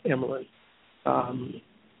Emelin.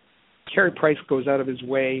 Carey Price goes out of his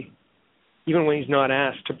way, even when he's not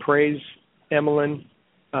asked, to praise Emelin.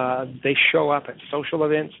 They show up at social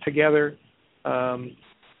events together. Carey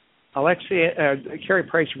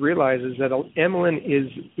Price realizes that Emelin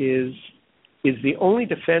is the only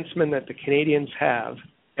defenseman that the Canadiens have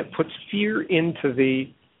that puts fear into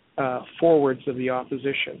the forwards of the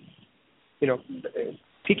opposition.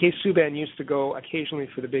 PK Subban used to go occasionally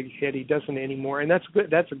for the big hit. He doesn't anymore, and that's good.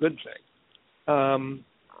 That's a good thing.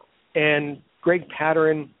 And Greg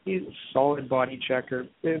Patterin, he's a solid body checker,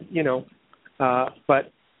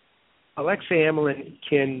 but Alexei Emelin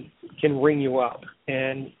can ring you up,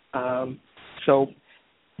 and so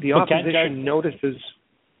the opposition notices.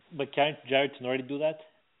 But can't Jared Tenorti do that?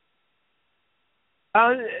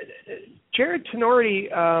 Jared Tenorti,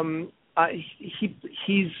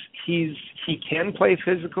 he can play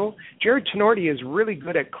physical. Jared Tenorti is really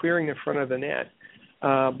good at clearing the front of the net,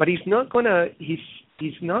 but he's not going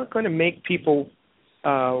to make people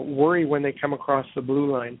worry when they come across the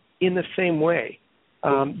blue line in the same way.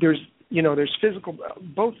 There's physical,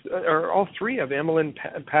 all three of Emelin,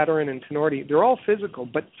 Patterin, and Tenorti. They're all physical,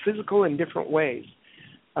 but physical in different ways.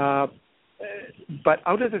 But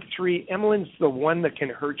out of the three, Emelin's the one that can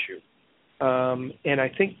hurt you. And I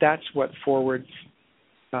think that's what forwards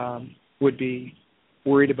would be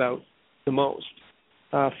worried about the most.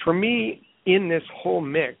 For me, in this whole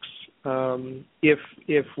mix,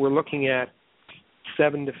 if we're looking at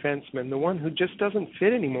 7 defensemen, the one who just doesn't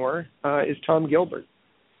fit anymore is Tom Gilbert.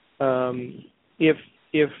 If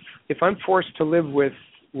I'm forced to live with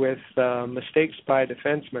mistakes by a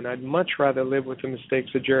defenseman, I'd much rather live with the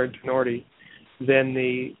mistakes of Jared Tenorti than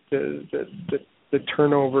the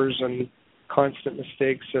turnovers and constant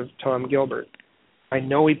mistakes of Tom Gilbert. I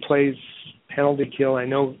know he plays penalty kill. I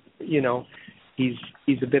know he's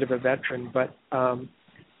a bit of a veteran, but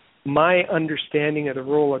my understanding of the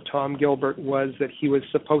role of Tom Gilbert was that he was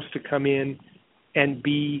supposed to come in and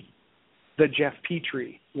be the Jeff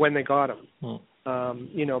Petrie when they got him.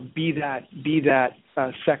 Be that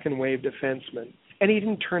second wave defenseman, and he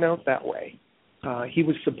didn't turn out that way. He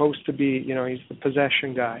was supposed to be, he's the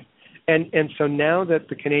possession guy, and so now that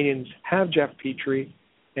the Canadiens have Jeff Petrie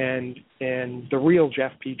and the real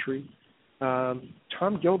Jeff Petrie,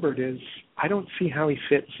 Tom Gilbert I don't see how he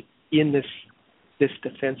fits in this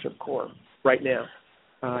defensive core right now.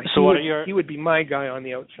 He would be my guy on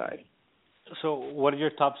the outside. So what do your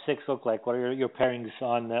top 6 look like? What are your pairings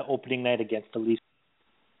on opening night against the Leafs?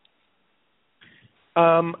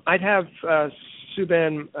 I'd have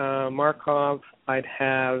Subban Markov. I'd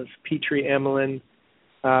have Petrie Emelin.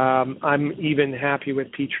 I'm even happy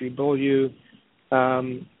with Petrie Beaulieu.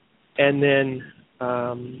 And then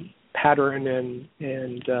Patterin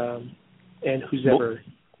and who's ever,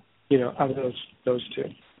 out of those two.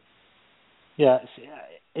 Yeah,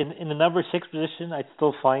 in the number 6 position, I'd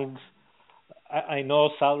still find. I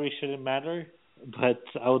know salary shouldn't matter, but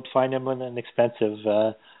I would find him an expensive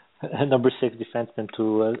number 6 defenseman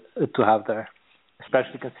to have there,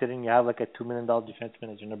 especially considering you have like a $2 million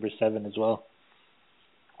defenseman as your number 7 as well.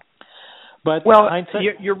 But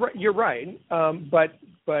you're right. But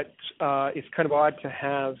it's kind of odd to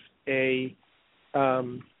have a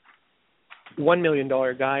 $1 million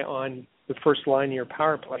guy on the first line of your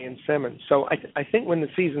power play in Simmons. So I think when the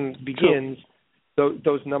season begins.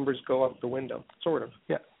 Those numbers go out the window, sort of.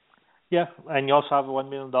 Yeah, and you also have a $1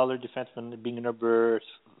 million defenseman being a number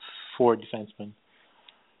 4 defenseman.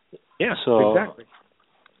 Yeah, so, exactly.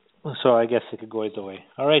 So I guess it could go either way.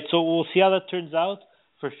 All right, so we'll see how that turns out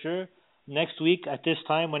for sure. Next week at this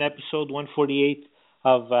time, when episode 148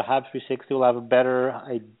 of Habs360, we'll have a better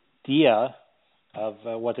idea of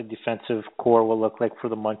what the defensive core will look like for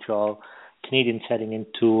the Montreal Canadiens heading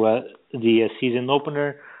into the season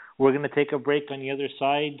opener. We're going to take a break. On the other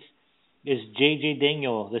side is JJ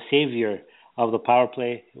Daigneault, the savior of the power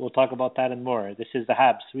play. We'll talk about that and more. This is the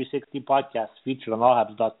Habs360 podcast featured on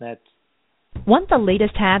allhabs.net. Want the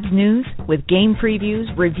latest Habs news with game previews,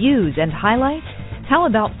 reviews, and highlights? How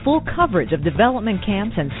about full coverage of development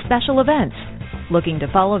camps and special events? Looking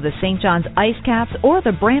to follow the St. John's Ice Caps or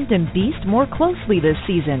the Brampton Beast more closely this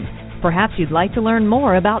season? Perhaps you'd like to learn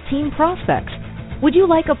more about team prospects. Would you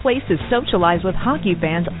like a place to socialize with hockey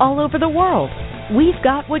fans all over the world? We've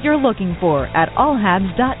got what you're looking for at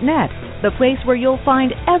allhabs.net, the place where you'll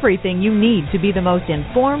find everything you need to be the most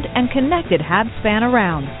informed and connected Habs fan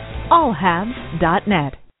around.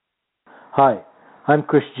 allhabs.net. Hi, I'm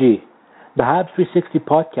Chris G. The Habs360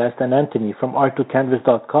 podcast and Anthony from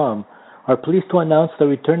r2canvas.com are pleased to announce the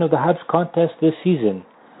return of the Habs contest this season.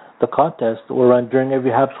 The contest will run during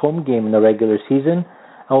every Habs home game in the regular season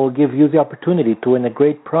and will give you the opportunity to win a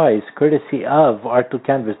great prize courtesy of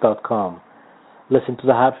r2canvas.com. Listen to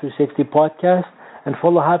the Habs360 podcast and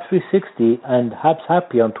follow Habs360 and Habs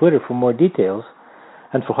Happy on Twitter for more details.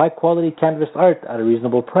 And for high-quality canvas art at a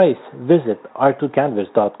reasonable price, visit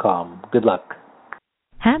r2canvas.com. Good luck.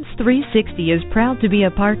 Habs360 is proud to be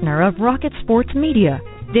a partner of Rocket Sports Media,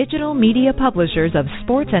 digital media publishers of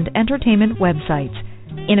sports and entertainment websites.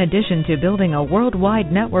 In addition to building a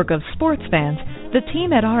worldwide network of sports fans, the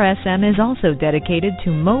team at RSM is also dedicated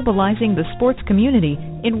to mobilizing the sports community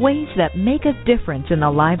in ways that make a difference in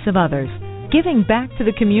the lives of others. Giving back to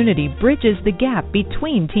the community bridges the gap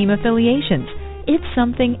between team affiliations. It's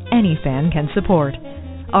something any fan can support.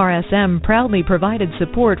 RSM proudly provided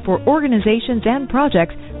support for organizations and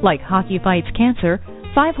projects like Hockey Fights Cancer,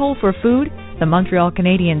 5 Hole for Food, the Montreal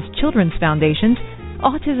Canadiens Children's Foundations,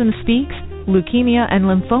 Autism Speaks, Leukemia and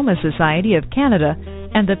Lymphoma Society of Canada,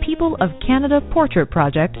 and the People of Canada Portrait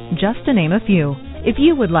Project, just to name a few. If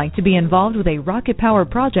you would like to be involved with a Rocket Power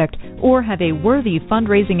project or have a worthy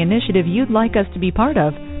fundraising initiative you'd like us to be part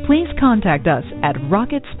of, please contact us at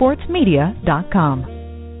rocketsportsmedia.com.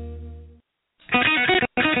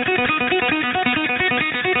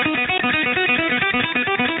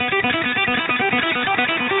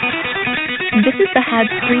 This is the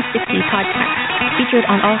Habs360 podcast, featured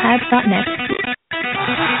on allhabs.net.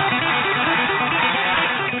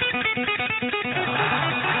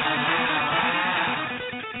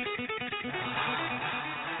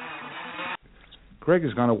 Craig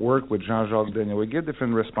is going to work with Jean-Jacques Daigneault. We get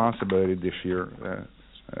different responsibility this year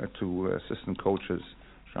to assistant coaches.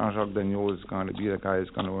 Jean-Jacques Daigneault is going to be the guy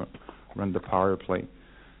who's going to run the power play.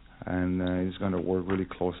 And he's going to work really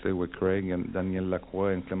closely with Craig, and Daniel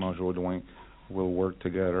Lacroix and Clément Jodoin will work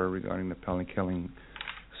together regarding the penalty killing.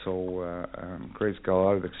 So Craig's got a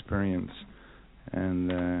lot of experience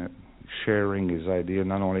and sharing his idea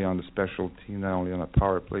not only on the special team, not only on the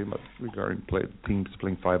power play, but regarding teams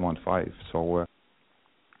playing 5-on-5. So.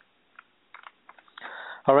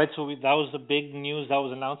 All right, so that was the big news that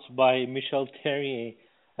was announced by Michel Therrien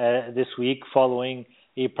this week following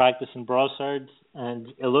a practice in Brossard.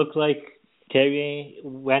 And it looked like Therrien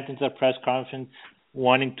went into the press conference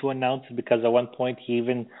wanting to announce it, because at one point he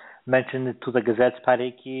even mentioned it to the Gazette's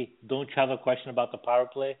Parecki, don't you have a question about the power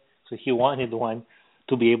play? So he wanted one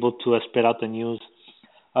to be able to spit out the news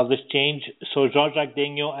of this change. So Jean-Jacques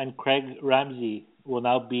Daigneault and Craig Ramsay will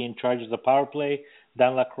now be in charge of the power play.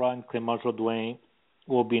 Dan Lacroix and Clément Jodoin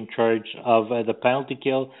will be in charge of the penalty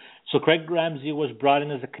kill. So Craig Ramsay was brought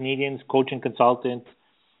in as a Canadiens coaching consultant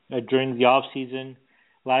during the off-season.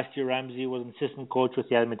 Last year, Ramsay was an assistant coach with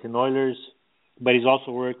the Edmonton Oilers, but he's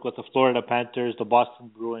also worked with the Florida Panthers, the Boston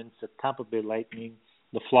Bruins, the Tampa Bay Lightning,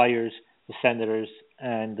 the Flyers, the Senators,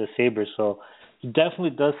 and the Sabres. So he definitely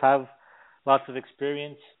does have lots of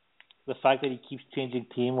experience. The fact that he keeps changing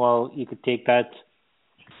team, well, you could take that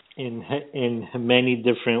in many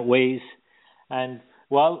different ways. And,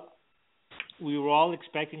 well, we were all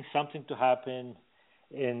expecting something to happen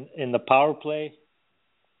in the power play,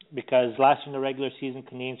 because last year in the regular season,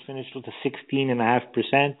 Canadiens finished with a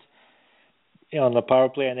 16.5% on the power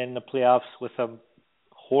play, and then in the playoffs with a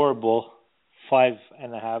horrible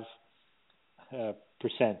 5.5%.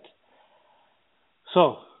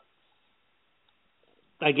 So,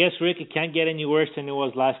 I guess, Rick, it can't get any worse than it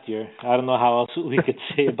was last year. I don't know how else we could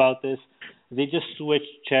say about this. They just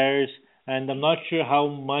switched chairs, and I'm not sure how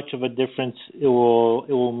much of a difference it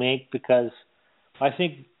will make, because I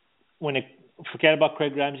think forget about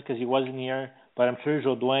Craig Ramsay because he wasn't here, but I'm sure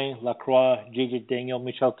Jodoin, Lacroix, JJ Daigneault,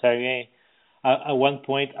 Michel Therrien, at one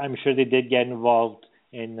point, I'm sure they did get involved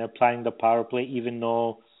in planning the power play, even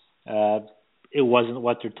though it wasn't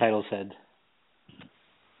what their title said.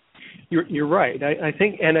 You're right. I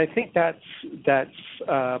think that's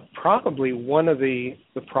probably one of the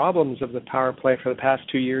problems of the power play for the past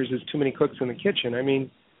 2 years is too many cooks in the kitchen. I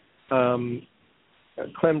mean,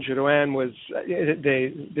 Clem Jodoin was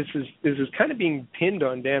this is kind of being pinned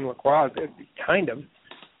on Dan Lacroix, kind of,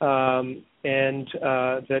 and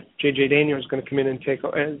that JJ Daigneault is going to come in and take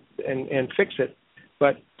and fix it.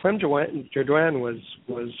 But Clem Jodoin was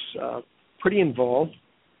pretty involved,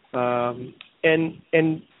 and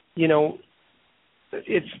you know,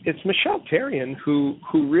 it's Michel Therrien who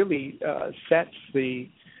really sets the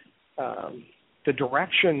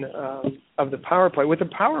direction of the power play. With the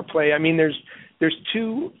power play, I mean, there's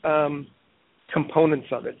two components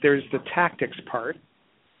of it. There's the tactics part,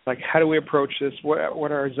 like how do we approach this? What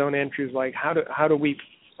are our zone entries like? How do we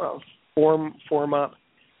form up?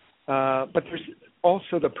 But there's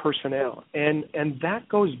also the personnel, and that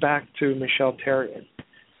goes back to Michel Therrien.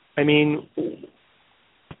 I mean,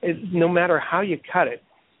 no matter how you cut it,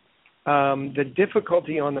 the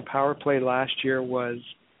difficulty on the power play last year was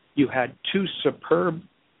you had two superb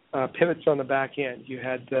pivots on the back end. You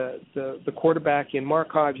had the quarterback in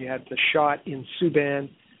Markov. You had the shot in Subban.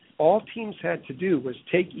 All teams had to do was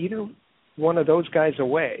take either one of those guys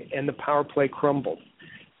away, and the power play crumbled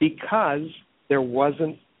because there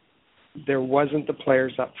wasn't the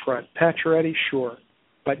players up front. Pacioretty, sure,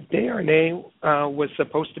 but Desharnais was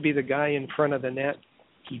supposed to be the guy in front of the net.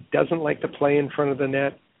 He doesn't like to play in front of the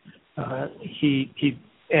net. He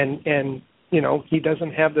you know, he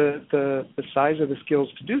doesn't have the size or the skills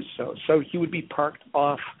to do so. So he would be parked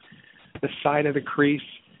off the side of the crease,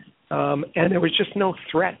 and there was just no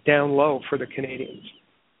threat down low for the Canadiens.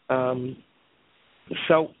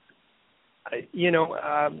 So, you know,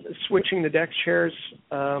 switching the deck chairs,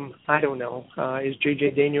 I don't know. Is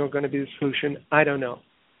JJ Daigneault going to be the solution? I don't know.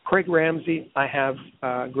 Craig Ramsay, I have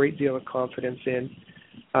a great deal of confidence in.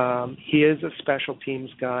 He is a special teams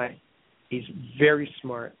guy. He's very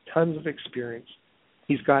smart, tons of experience.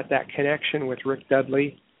 He's got that connection with Rick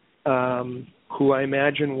Dudley, who I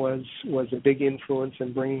imagine was a big influence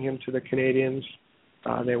in bringing him to the Canadiens.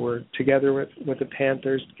 They were together with the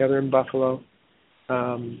Panthers, together in Buffalo.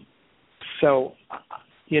 So,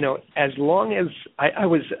 you know, as long as I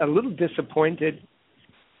was a little disappointed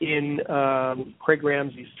in Craig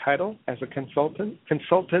Ramsay's title as a consultant.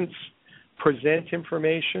 Consultants present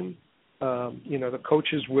information. You know, the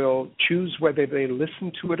coaches will choose whether they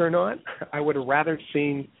listen to it or not. I would have rather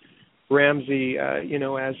seen Ramsay, you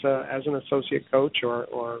know, as an associate coach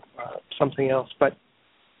or something else. But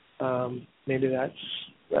maybe that's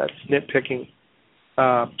nitpicking.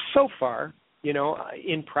 So far, you know,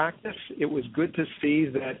 in practice, it was good to see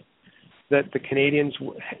that the Canadiens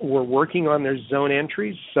were working on their zone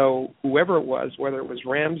entries. So whoever it was, whether it was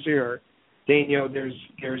Ramsay or Daigneault,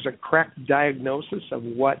 there's a correct diagnosis of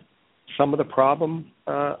what some of the problem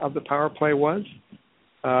of the power play was.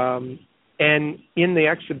 And in the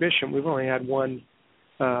exhibition, we've only had one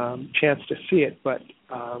chance to see it, but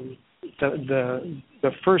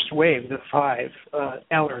the first wave, the five,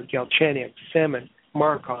 Eller, Galchenyuk, Semin,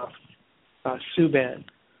 Markov, Subban,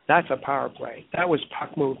 that's a power play. That was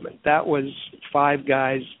puck movement. That was five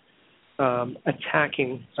guys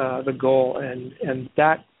attacking the goal, and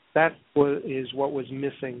that is what was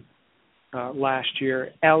missing last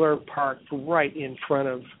year. Eller parked right in front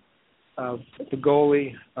of the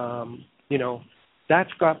goalie. You know,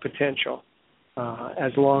 that's got potential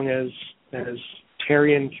as long as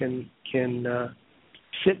Therrien can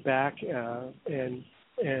sit back and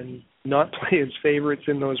not play his favorites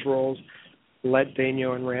in those roles. Let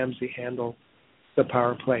Daigneault and Ramsay handle the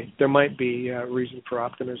power play. There might be reason for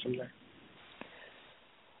optimism there.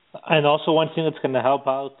 And also one thing that's going to help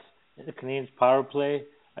out the Canadiens' power play,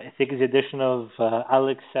 I think, is the addition of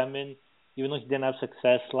Alex Semin. Even though he didn't have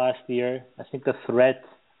success last year, I think the threat,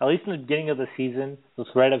 at least in the beginning of the season, the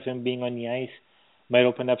threat of him being on the ice might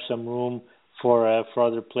open up some room for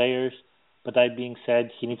other players. But that being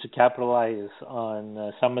said, he needs to capitalize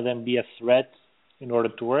on some of them be a threat in order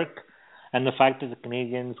to work. And the fact that the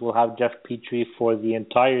Canadiens will have Jeff Petrie for the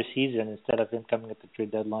entire season instead of him coming at the trade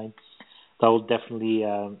deadline, that will definitely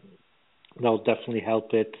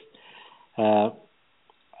help it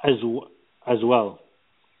as well.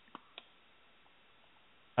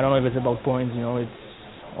 I don't know if it's about points, you know, it's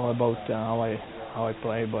all about how I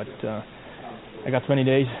play, but I got 20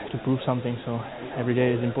 days to prove something, so every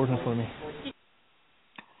day is important for me.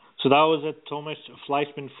 So that was Thomas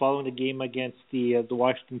Fleischmann following the game against the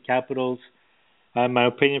Washington Capitals. My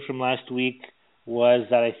opinion from last week was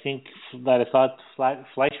that I thought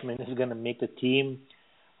Fleischmann is going to make the team,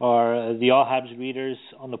 or the All Habs readers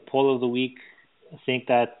on the poll of the week think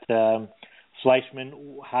that Fleischmann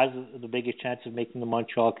has the biggest chance of making the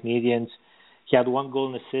Montreal Canadiens. He had 1 goal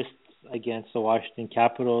and assist against the Washington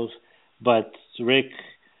Capitals. But, Rick,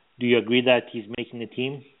 do you agree that he's making the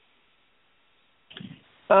team?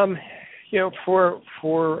 For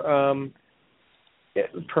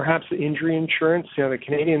perhaps the injury insurance, the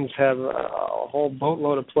Canadiens have a whole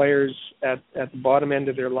boatload of players at the bottom end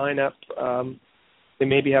of their lineup. They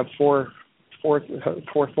maybe have fourth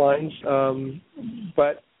lines,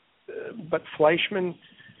 but Fleischmann,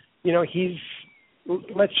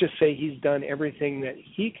 let's just say he's done everything that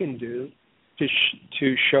he can do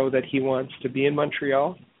to show that he wants to be in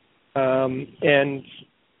Montreal, and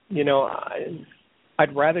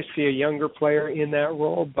I'd rather see a younger player in that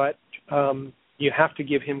role, but you have to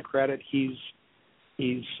give him credit. He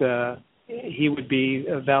would be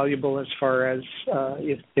valuable as far as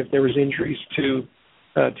if there was injuries to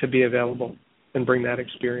be available and bring that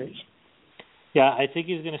experience. Yeah, I think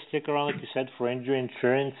he's going to stick around, like you said, for injury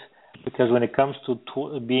insurance, because when it comes to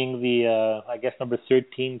being the, number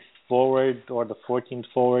 13th forward or the 14th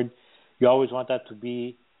forward, you always want that to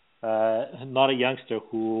be not a youngster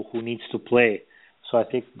who needs to play. So I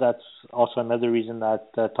think that's also another reason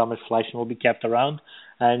that Thomas Fleischmann will be kept around.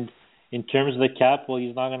 And in terms of the cap, well,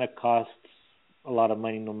 he's not going to cost a lot of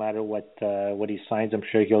money no matter what he signs. I'm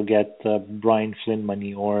sure he'll get Brian Flynn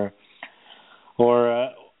money or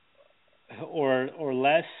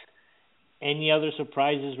less. Any other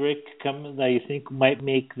surprises, Rick, that you think might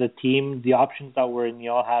make the team? The options that were in the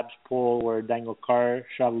All Habs poll were Daigneault,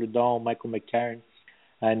 Charles Ludon, Michael McCarron,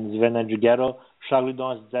 and Sven Andrighetto. Charles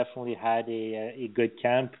Ludon has definitely had a good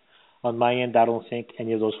camp. On my end, I don't think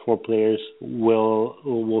any of those 4 players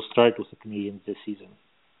will start with the Canadiens this season.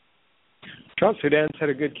 Charles Ludon's had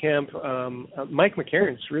a good camp. Mike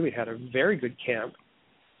McCarron's really had a very good camp.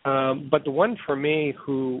 But the one for me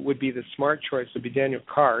who would be the smart choice would be Daniel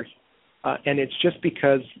Carr. And it's just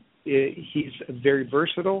because he's very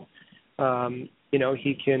versatile.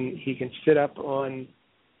 He can sit up on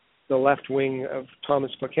the left wing of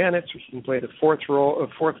Thomas Plekanec. He can play the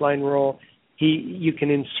fourth line role. You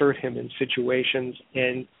can insert him in situations,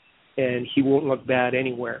 and he won't look bad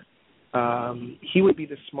anywhere. He would be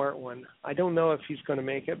the smart one. I don't know if he's going to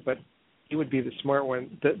make it, but he would be the smart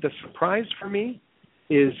one. The surprise for me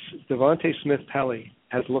is Devontae Smith-Pelly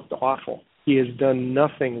has looked awful. He has done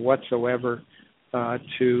nothing whatsoever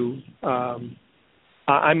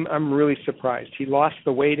I'm really surprised. He lost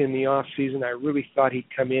the weight in the off season. I really thought he'd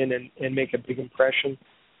come in and make a big impression.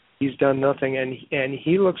 He's done nothing, and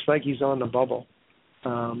he looks like he's on the bubble.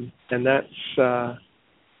 And that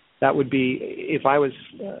would be, if I was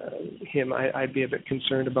him, I'd be a bit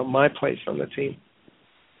concerned about my place on the team.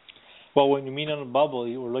 Well, when you mean on the bubble,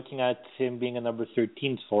 you were looking at him being a number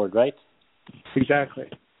 13 forward, right? Exactly.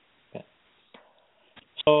 Okay.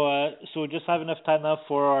 So we just have enough time now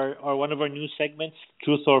for our one of our new segments,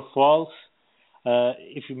 Truth or False.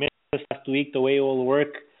 If you missed this last week, the way it will work,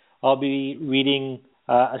 I'll be reading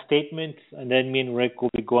a statement, and then me and Rick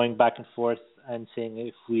will be going back and forth and saying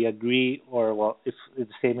if we agree or if the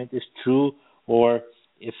statement is true or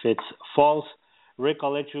if it's false. Rick,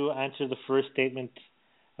 I'll let you answer the first statement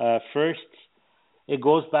first. It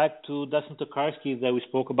goes back to Dustin Tokarski that we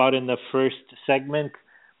spoke about in the first segment.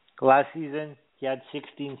 Last season, he had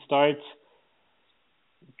 16 starts.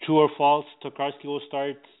 True or false, Tokarski will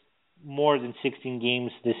start more than 16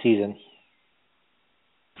 games this season?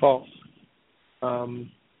 False. And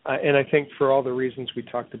I think for all the reasons we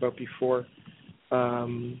talked about before,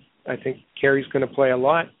 I think Carey's going to play a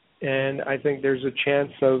lot, and I think there's a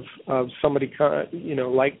chance of somebody,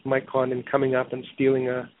 like Mike Condon coming up and stealing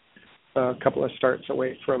a couple of starts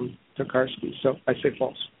away from Tokarski. So I say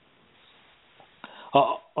false.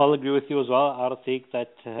 I'll agree with you as well. I don't think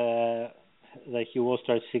that he will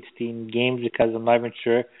start 16 games because I'm not even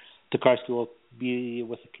sure Tokarski will be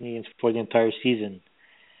with the Canadiens for the entire season.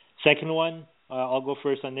 Second one, I'll go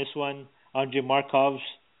first on this one. Andrei Markov's,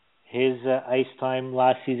 his ice time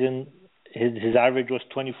last season, his average was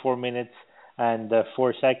 24 minutes and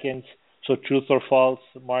 4 seconds. So truth or false,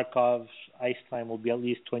 Markov's ice time will be at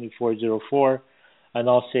least 24:04, and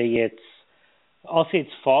I'll say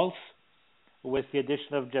it's false. With the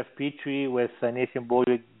addition of Jeff Petrie, with Nathan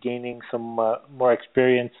Beaulieu gaining some more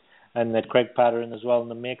experience, and Craig Patterson as well in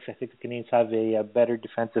the mix, I think the Canadiens have a better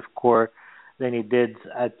defensive core than he did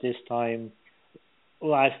at this time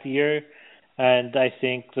last year, and I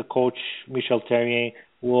think the coach Michel Therrien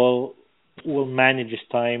will manage his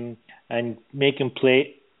time and make him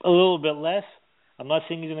play a little bit less. I'm not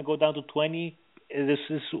saying he's going to go down to 20. This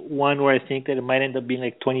is one where I think that it might end up being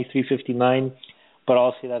like 23:59, but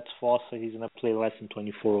I'll say that's false. So he's going to play less than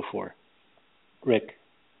 24:04. Rick.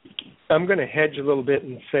 I'm going to hedge a little bit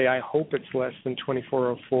and say I hope it's less than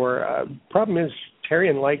 2404. Problem is,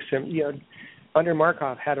 Therrien likes him. Under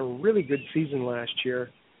Markov had a really good season last year,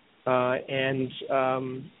 and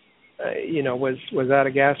was out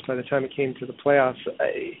of gas by the time it came to the playoffs.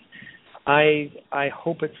 I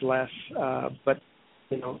hope it's less, but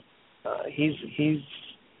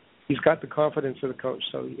he's got the confidence of the coach,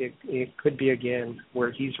 so it could be again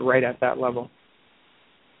where he's right at that level.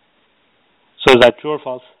 So is that true or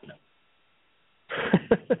false?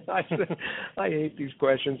 I hate these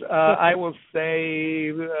questions. I will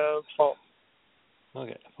say false.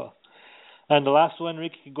 Okay, false. And the last one,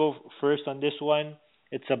 Rick, you go first on this one.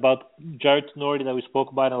 It's about Jarrett Nordy that we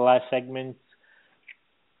spoke about in the last segment.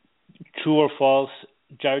 True or false,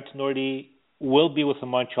 Jarrett Nordy will be with the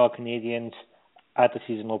Montreal Canadiens at the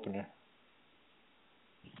season opener?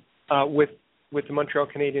 With the Montreal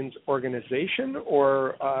Canadiens organization,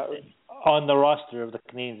 or on the roster of the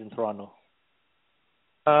Canadiens in Toronto?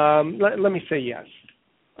 Let me say yes.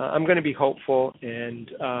 I'm going to be hopeful and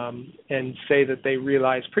say that they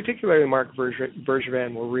realize, particularly Marc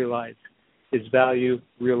Bergevin will realize his value,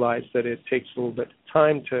 realize that it takes a little bit of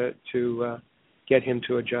time to get him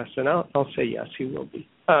to adjust, and I'll say yes, he will be.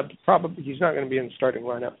 Probably he's not going to be in the starting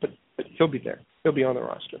lineup, but he'll be there. He'll be on the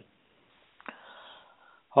roster.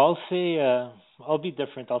 I'll say I'll be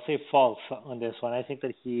different. I'll say false on this one. I think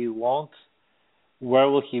that he won't. Where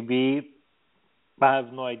will he be? I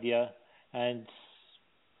have no idea, and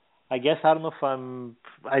I guess I don't know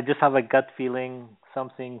if I just have a gut feeling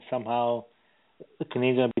somehow the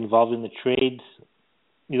Canadiens have been involved in the trade.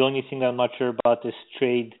 The only thing that I'm not sure about this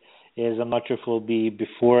trade is I'm not sure if it will be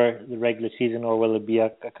before the regular season or will it be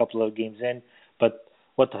a couple of games in. But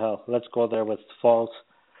what the hell? Let's go there with false.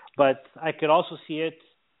 But I could also see it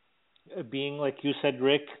being, like you said,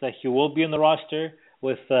 Rick, that he will be in the roster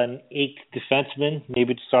with an 8th defenseman,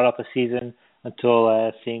 maybe to start off the season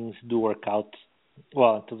until things do work out.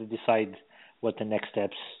 Well, until they decide what the next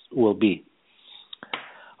steps will be.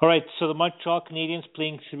 All right, so the Montreal Canadiens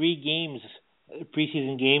playing 3 games,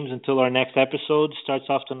 preseason games, until our next episode. Starts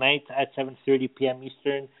off tonight at 7:30 p.m.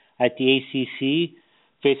 Eastern at the ACC,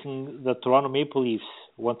 facing the Toronto Maple Leafs.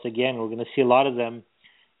 Once again, we're going to see a lot of them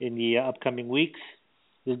in the upcoming weeks.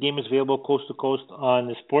 This game is available coast to coast on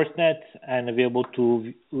the Sportsnet and available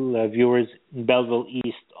to viewers in Belleville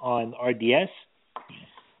East on RDS.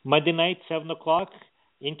 Monday night, 7 o'clock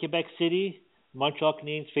in Quebec City, Montreal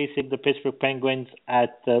Canadiens facing the Pittsburgh Penguins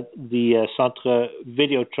at the Centre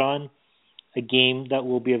Videotron, a game that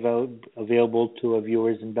will be available to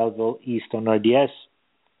viewers in Belleville East on RDS.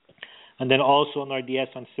 And then also on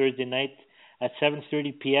RDS on Thursday night at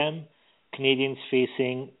 7:30 p.m., Canadiens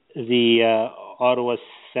facing the Ottawa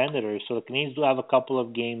Senators. So the Canadiens do have a couple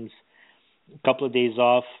of days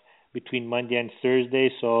off between Monday and Thursday.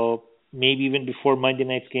 So maybe even before Monday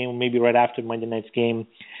night's game, or maybe right after Monday night's game,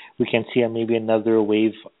 we can see maybe another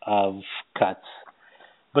wave of cuts.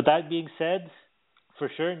 But that being said, for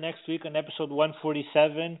sure, next week on episode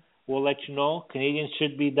 147, we'll let you know. Canadiens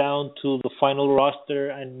should be down to the final roster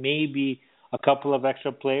and maybe a couple of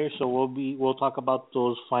extra players. So we'll talk about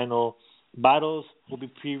those final battles. We'll be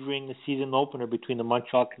previewing the season opener between the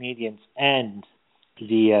Montreal Canadiens and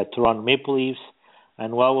the Toronto Maple Leafs.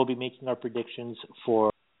 And we'll be making our predictions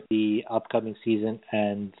for the upcoming season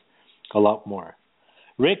and a lot more.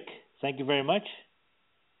 Rick, thank you very much.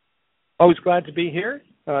 Always glad to be here.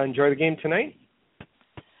 Enjoy the game tonight.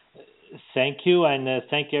 Thank you, and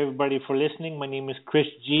thank you everybody for listening. My name is Chris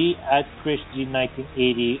G at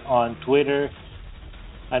ChrisG1980 on Twitter.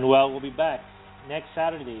 And we'll be back next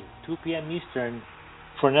Saturday, 2 p.m. Eastern,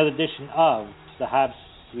 for another edition of the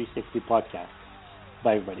Habs360 podcast.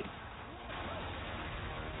 Bye, everybody.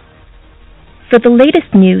 For the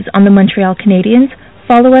latest news on the Montreal Canadiens,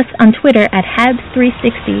 follow us on Twitter at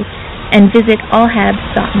Habs360 and visit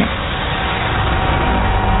allhabs.net.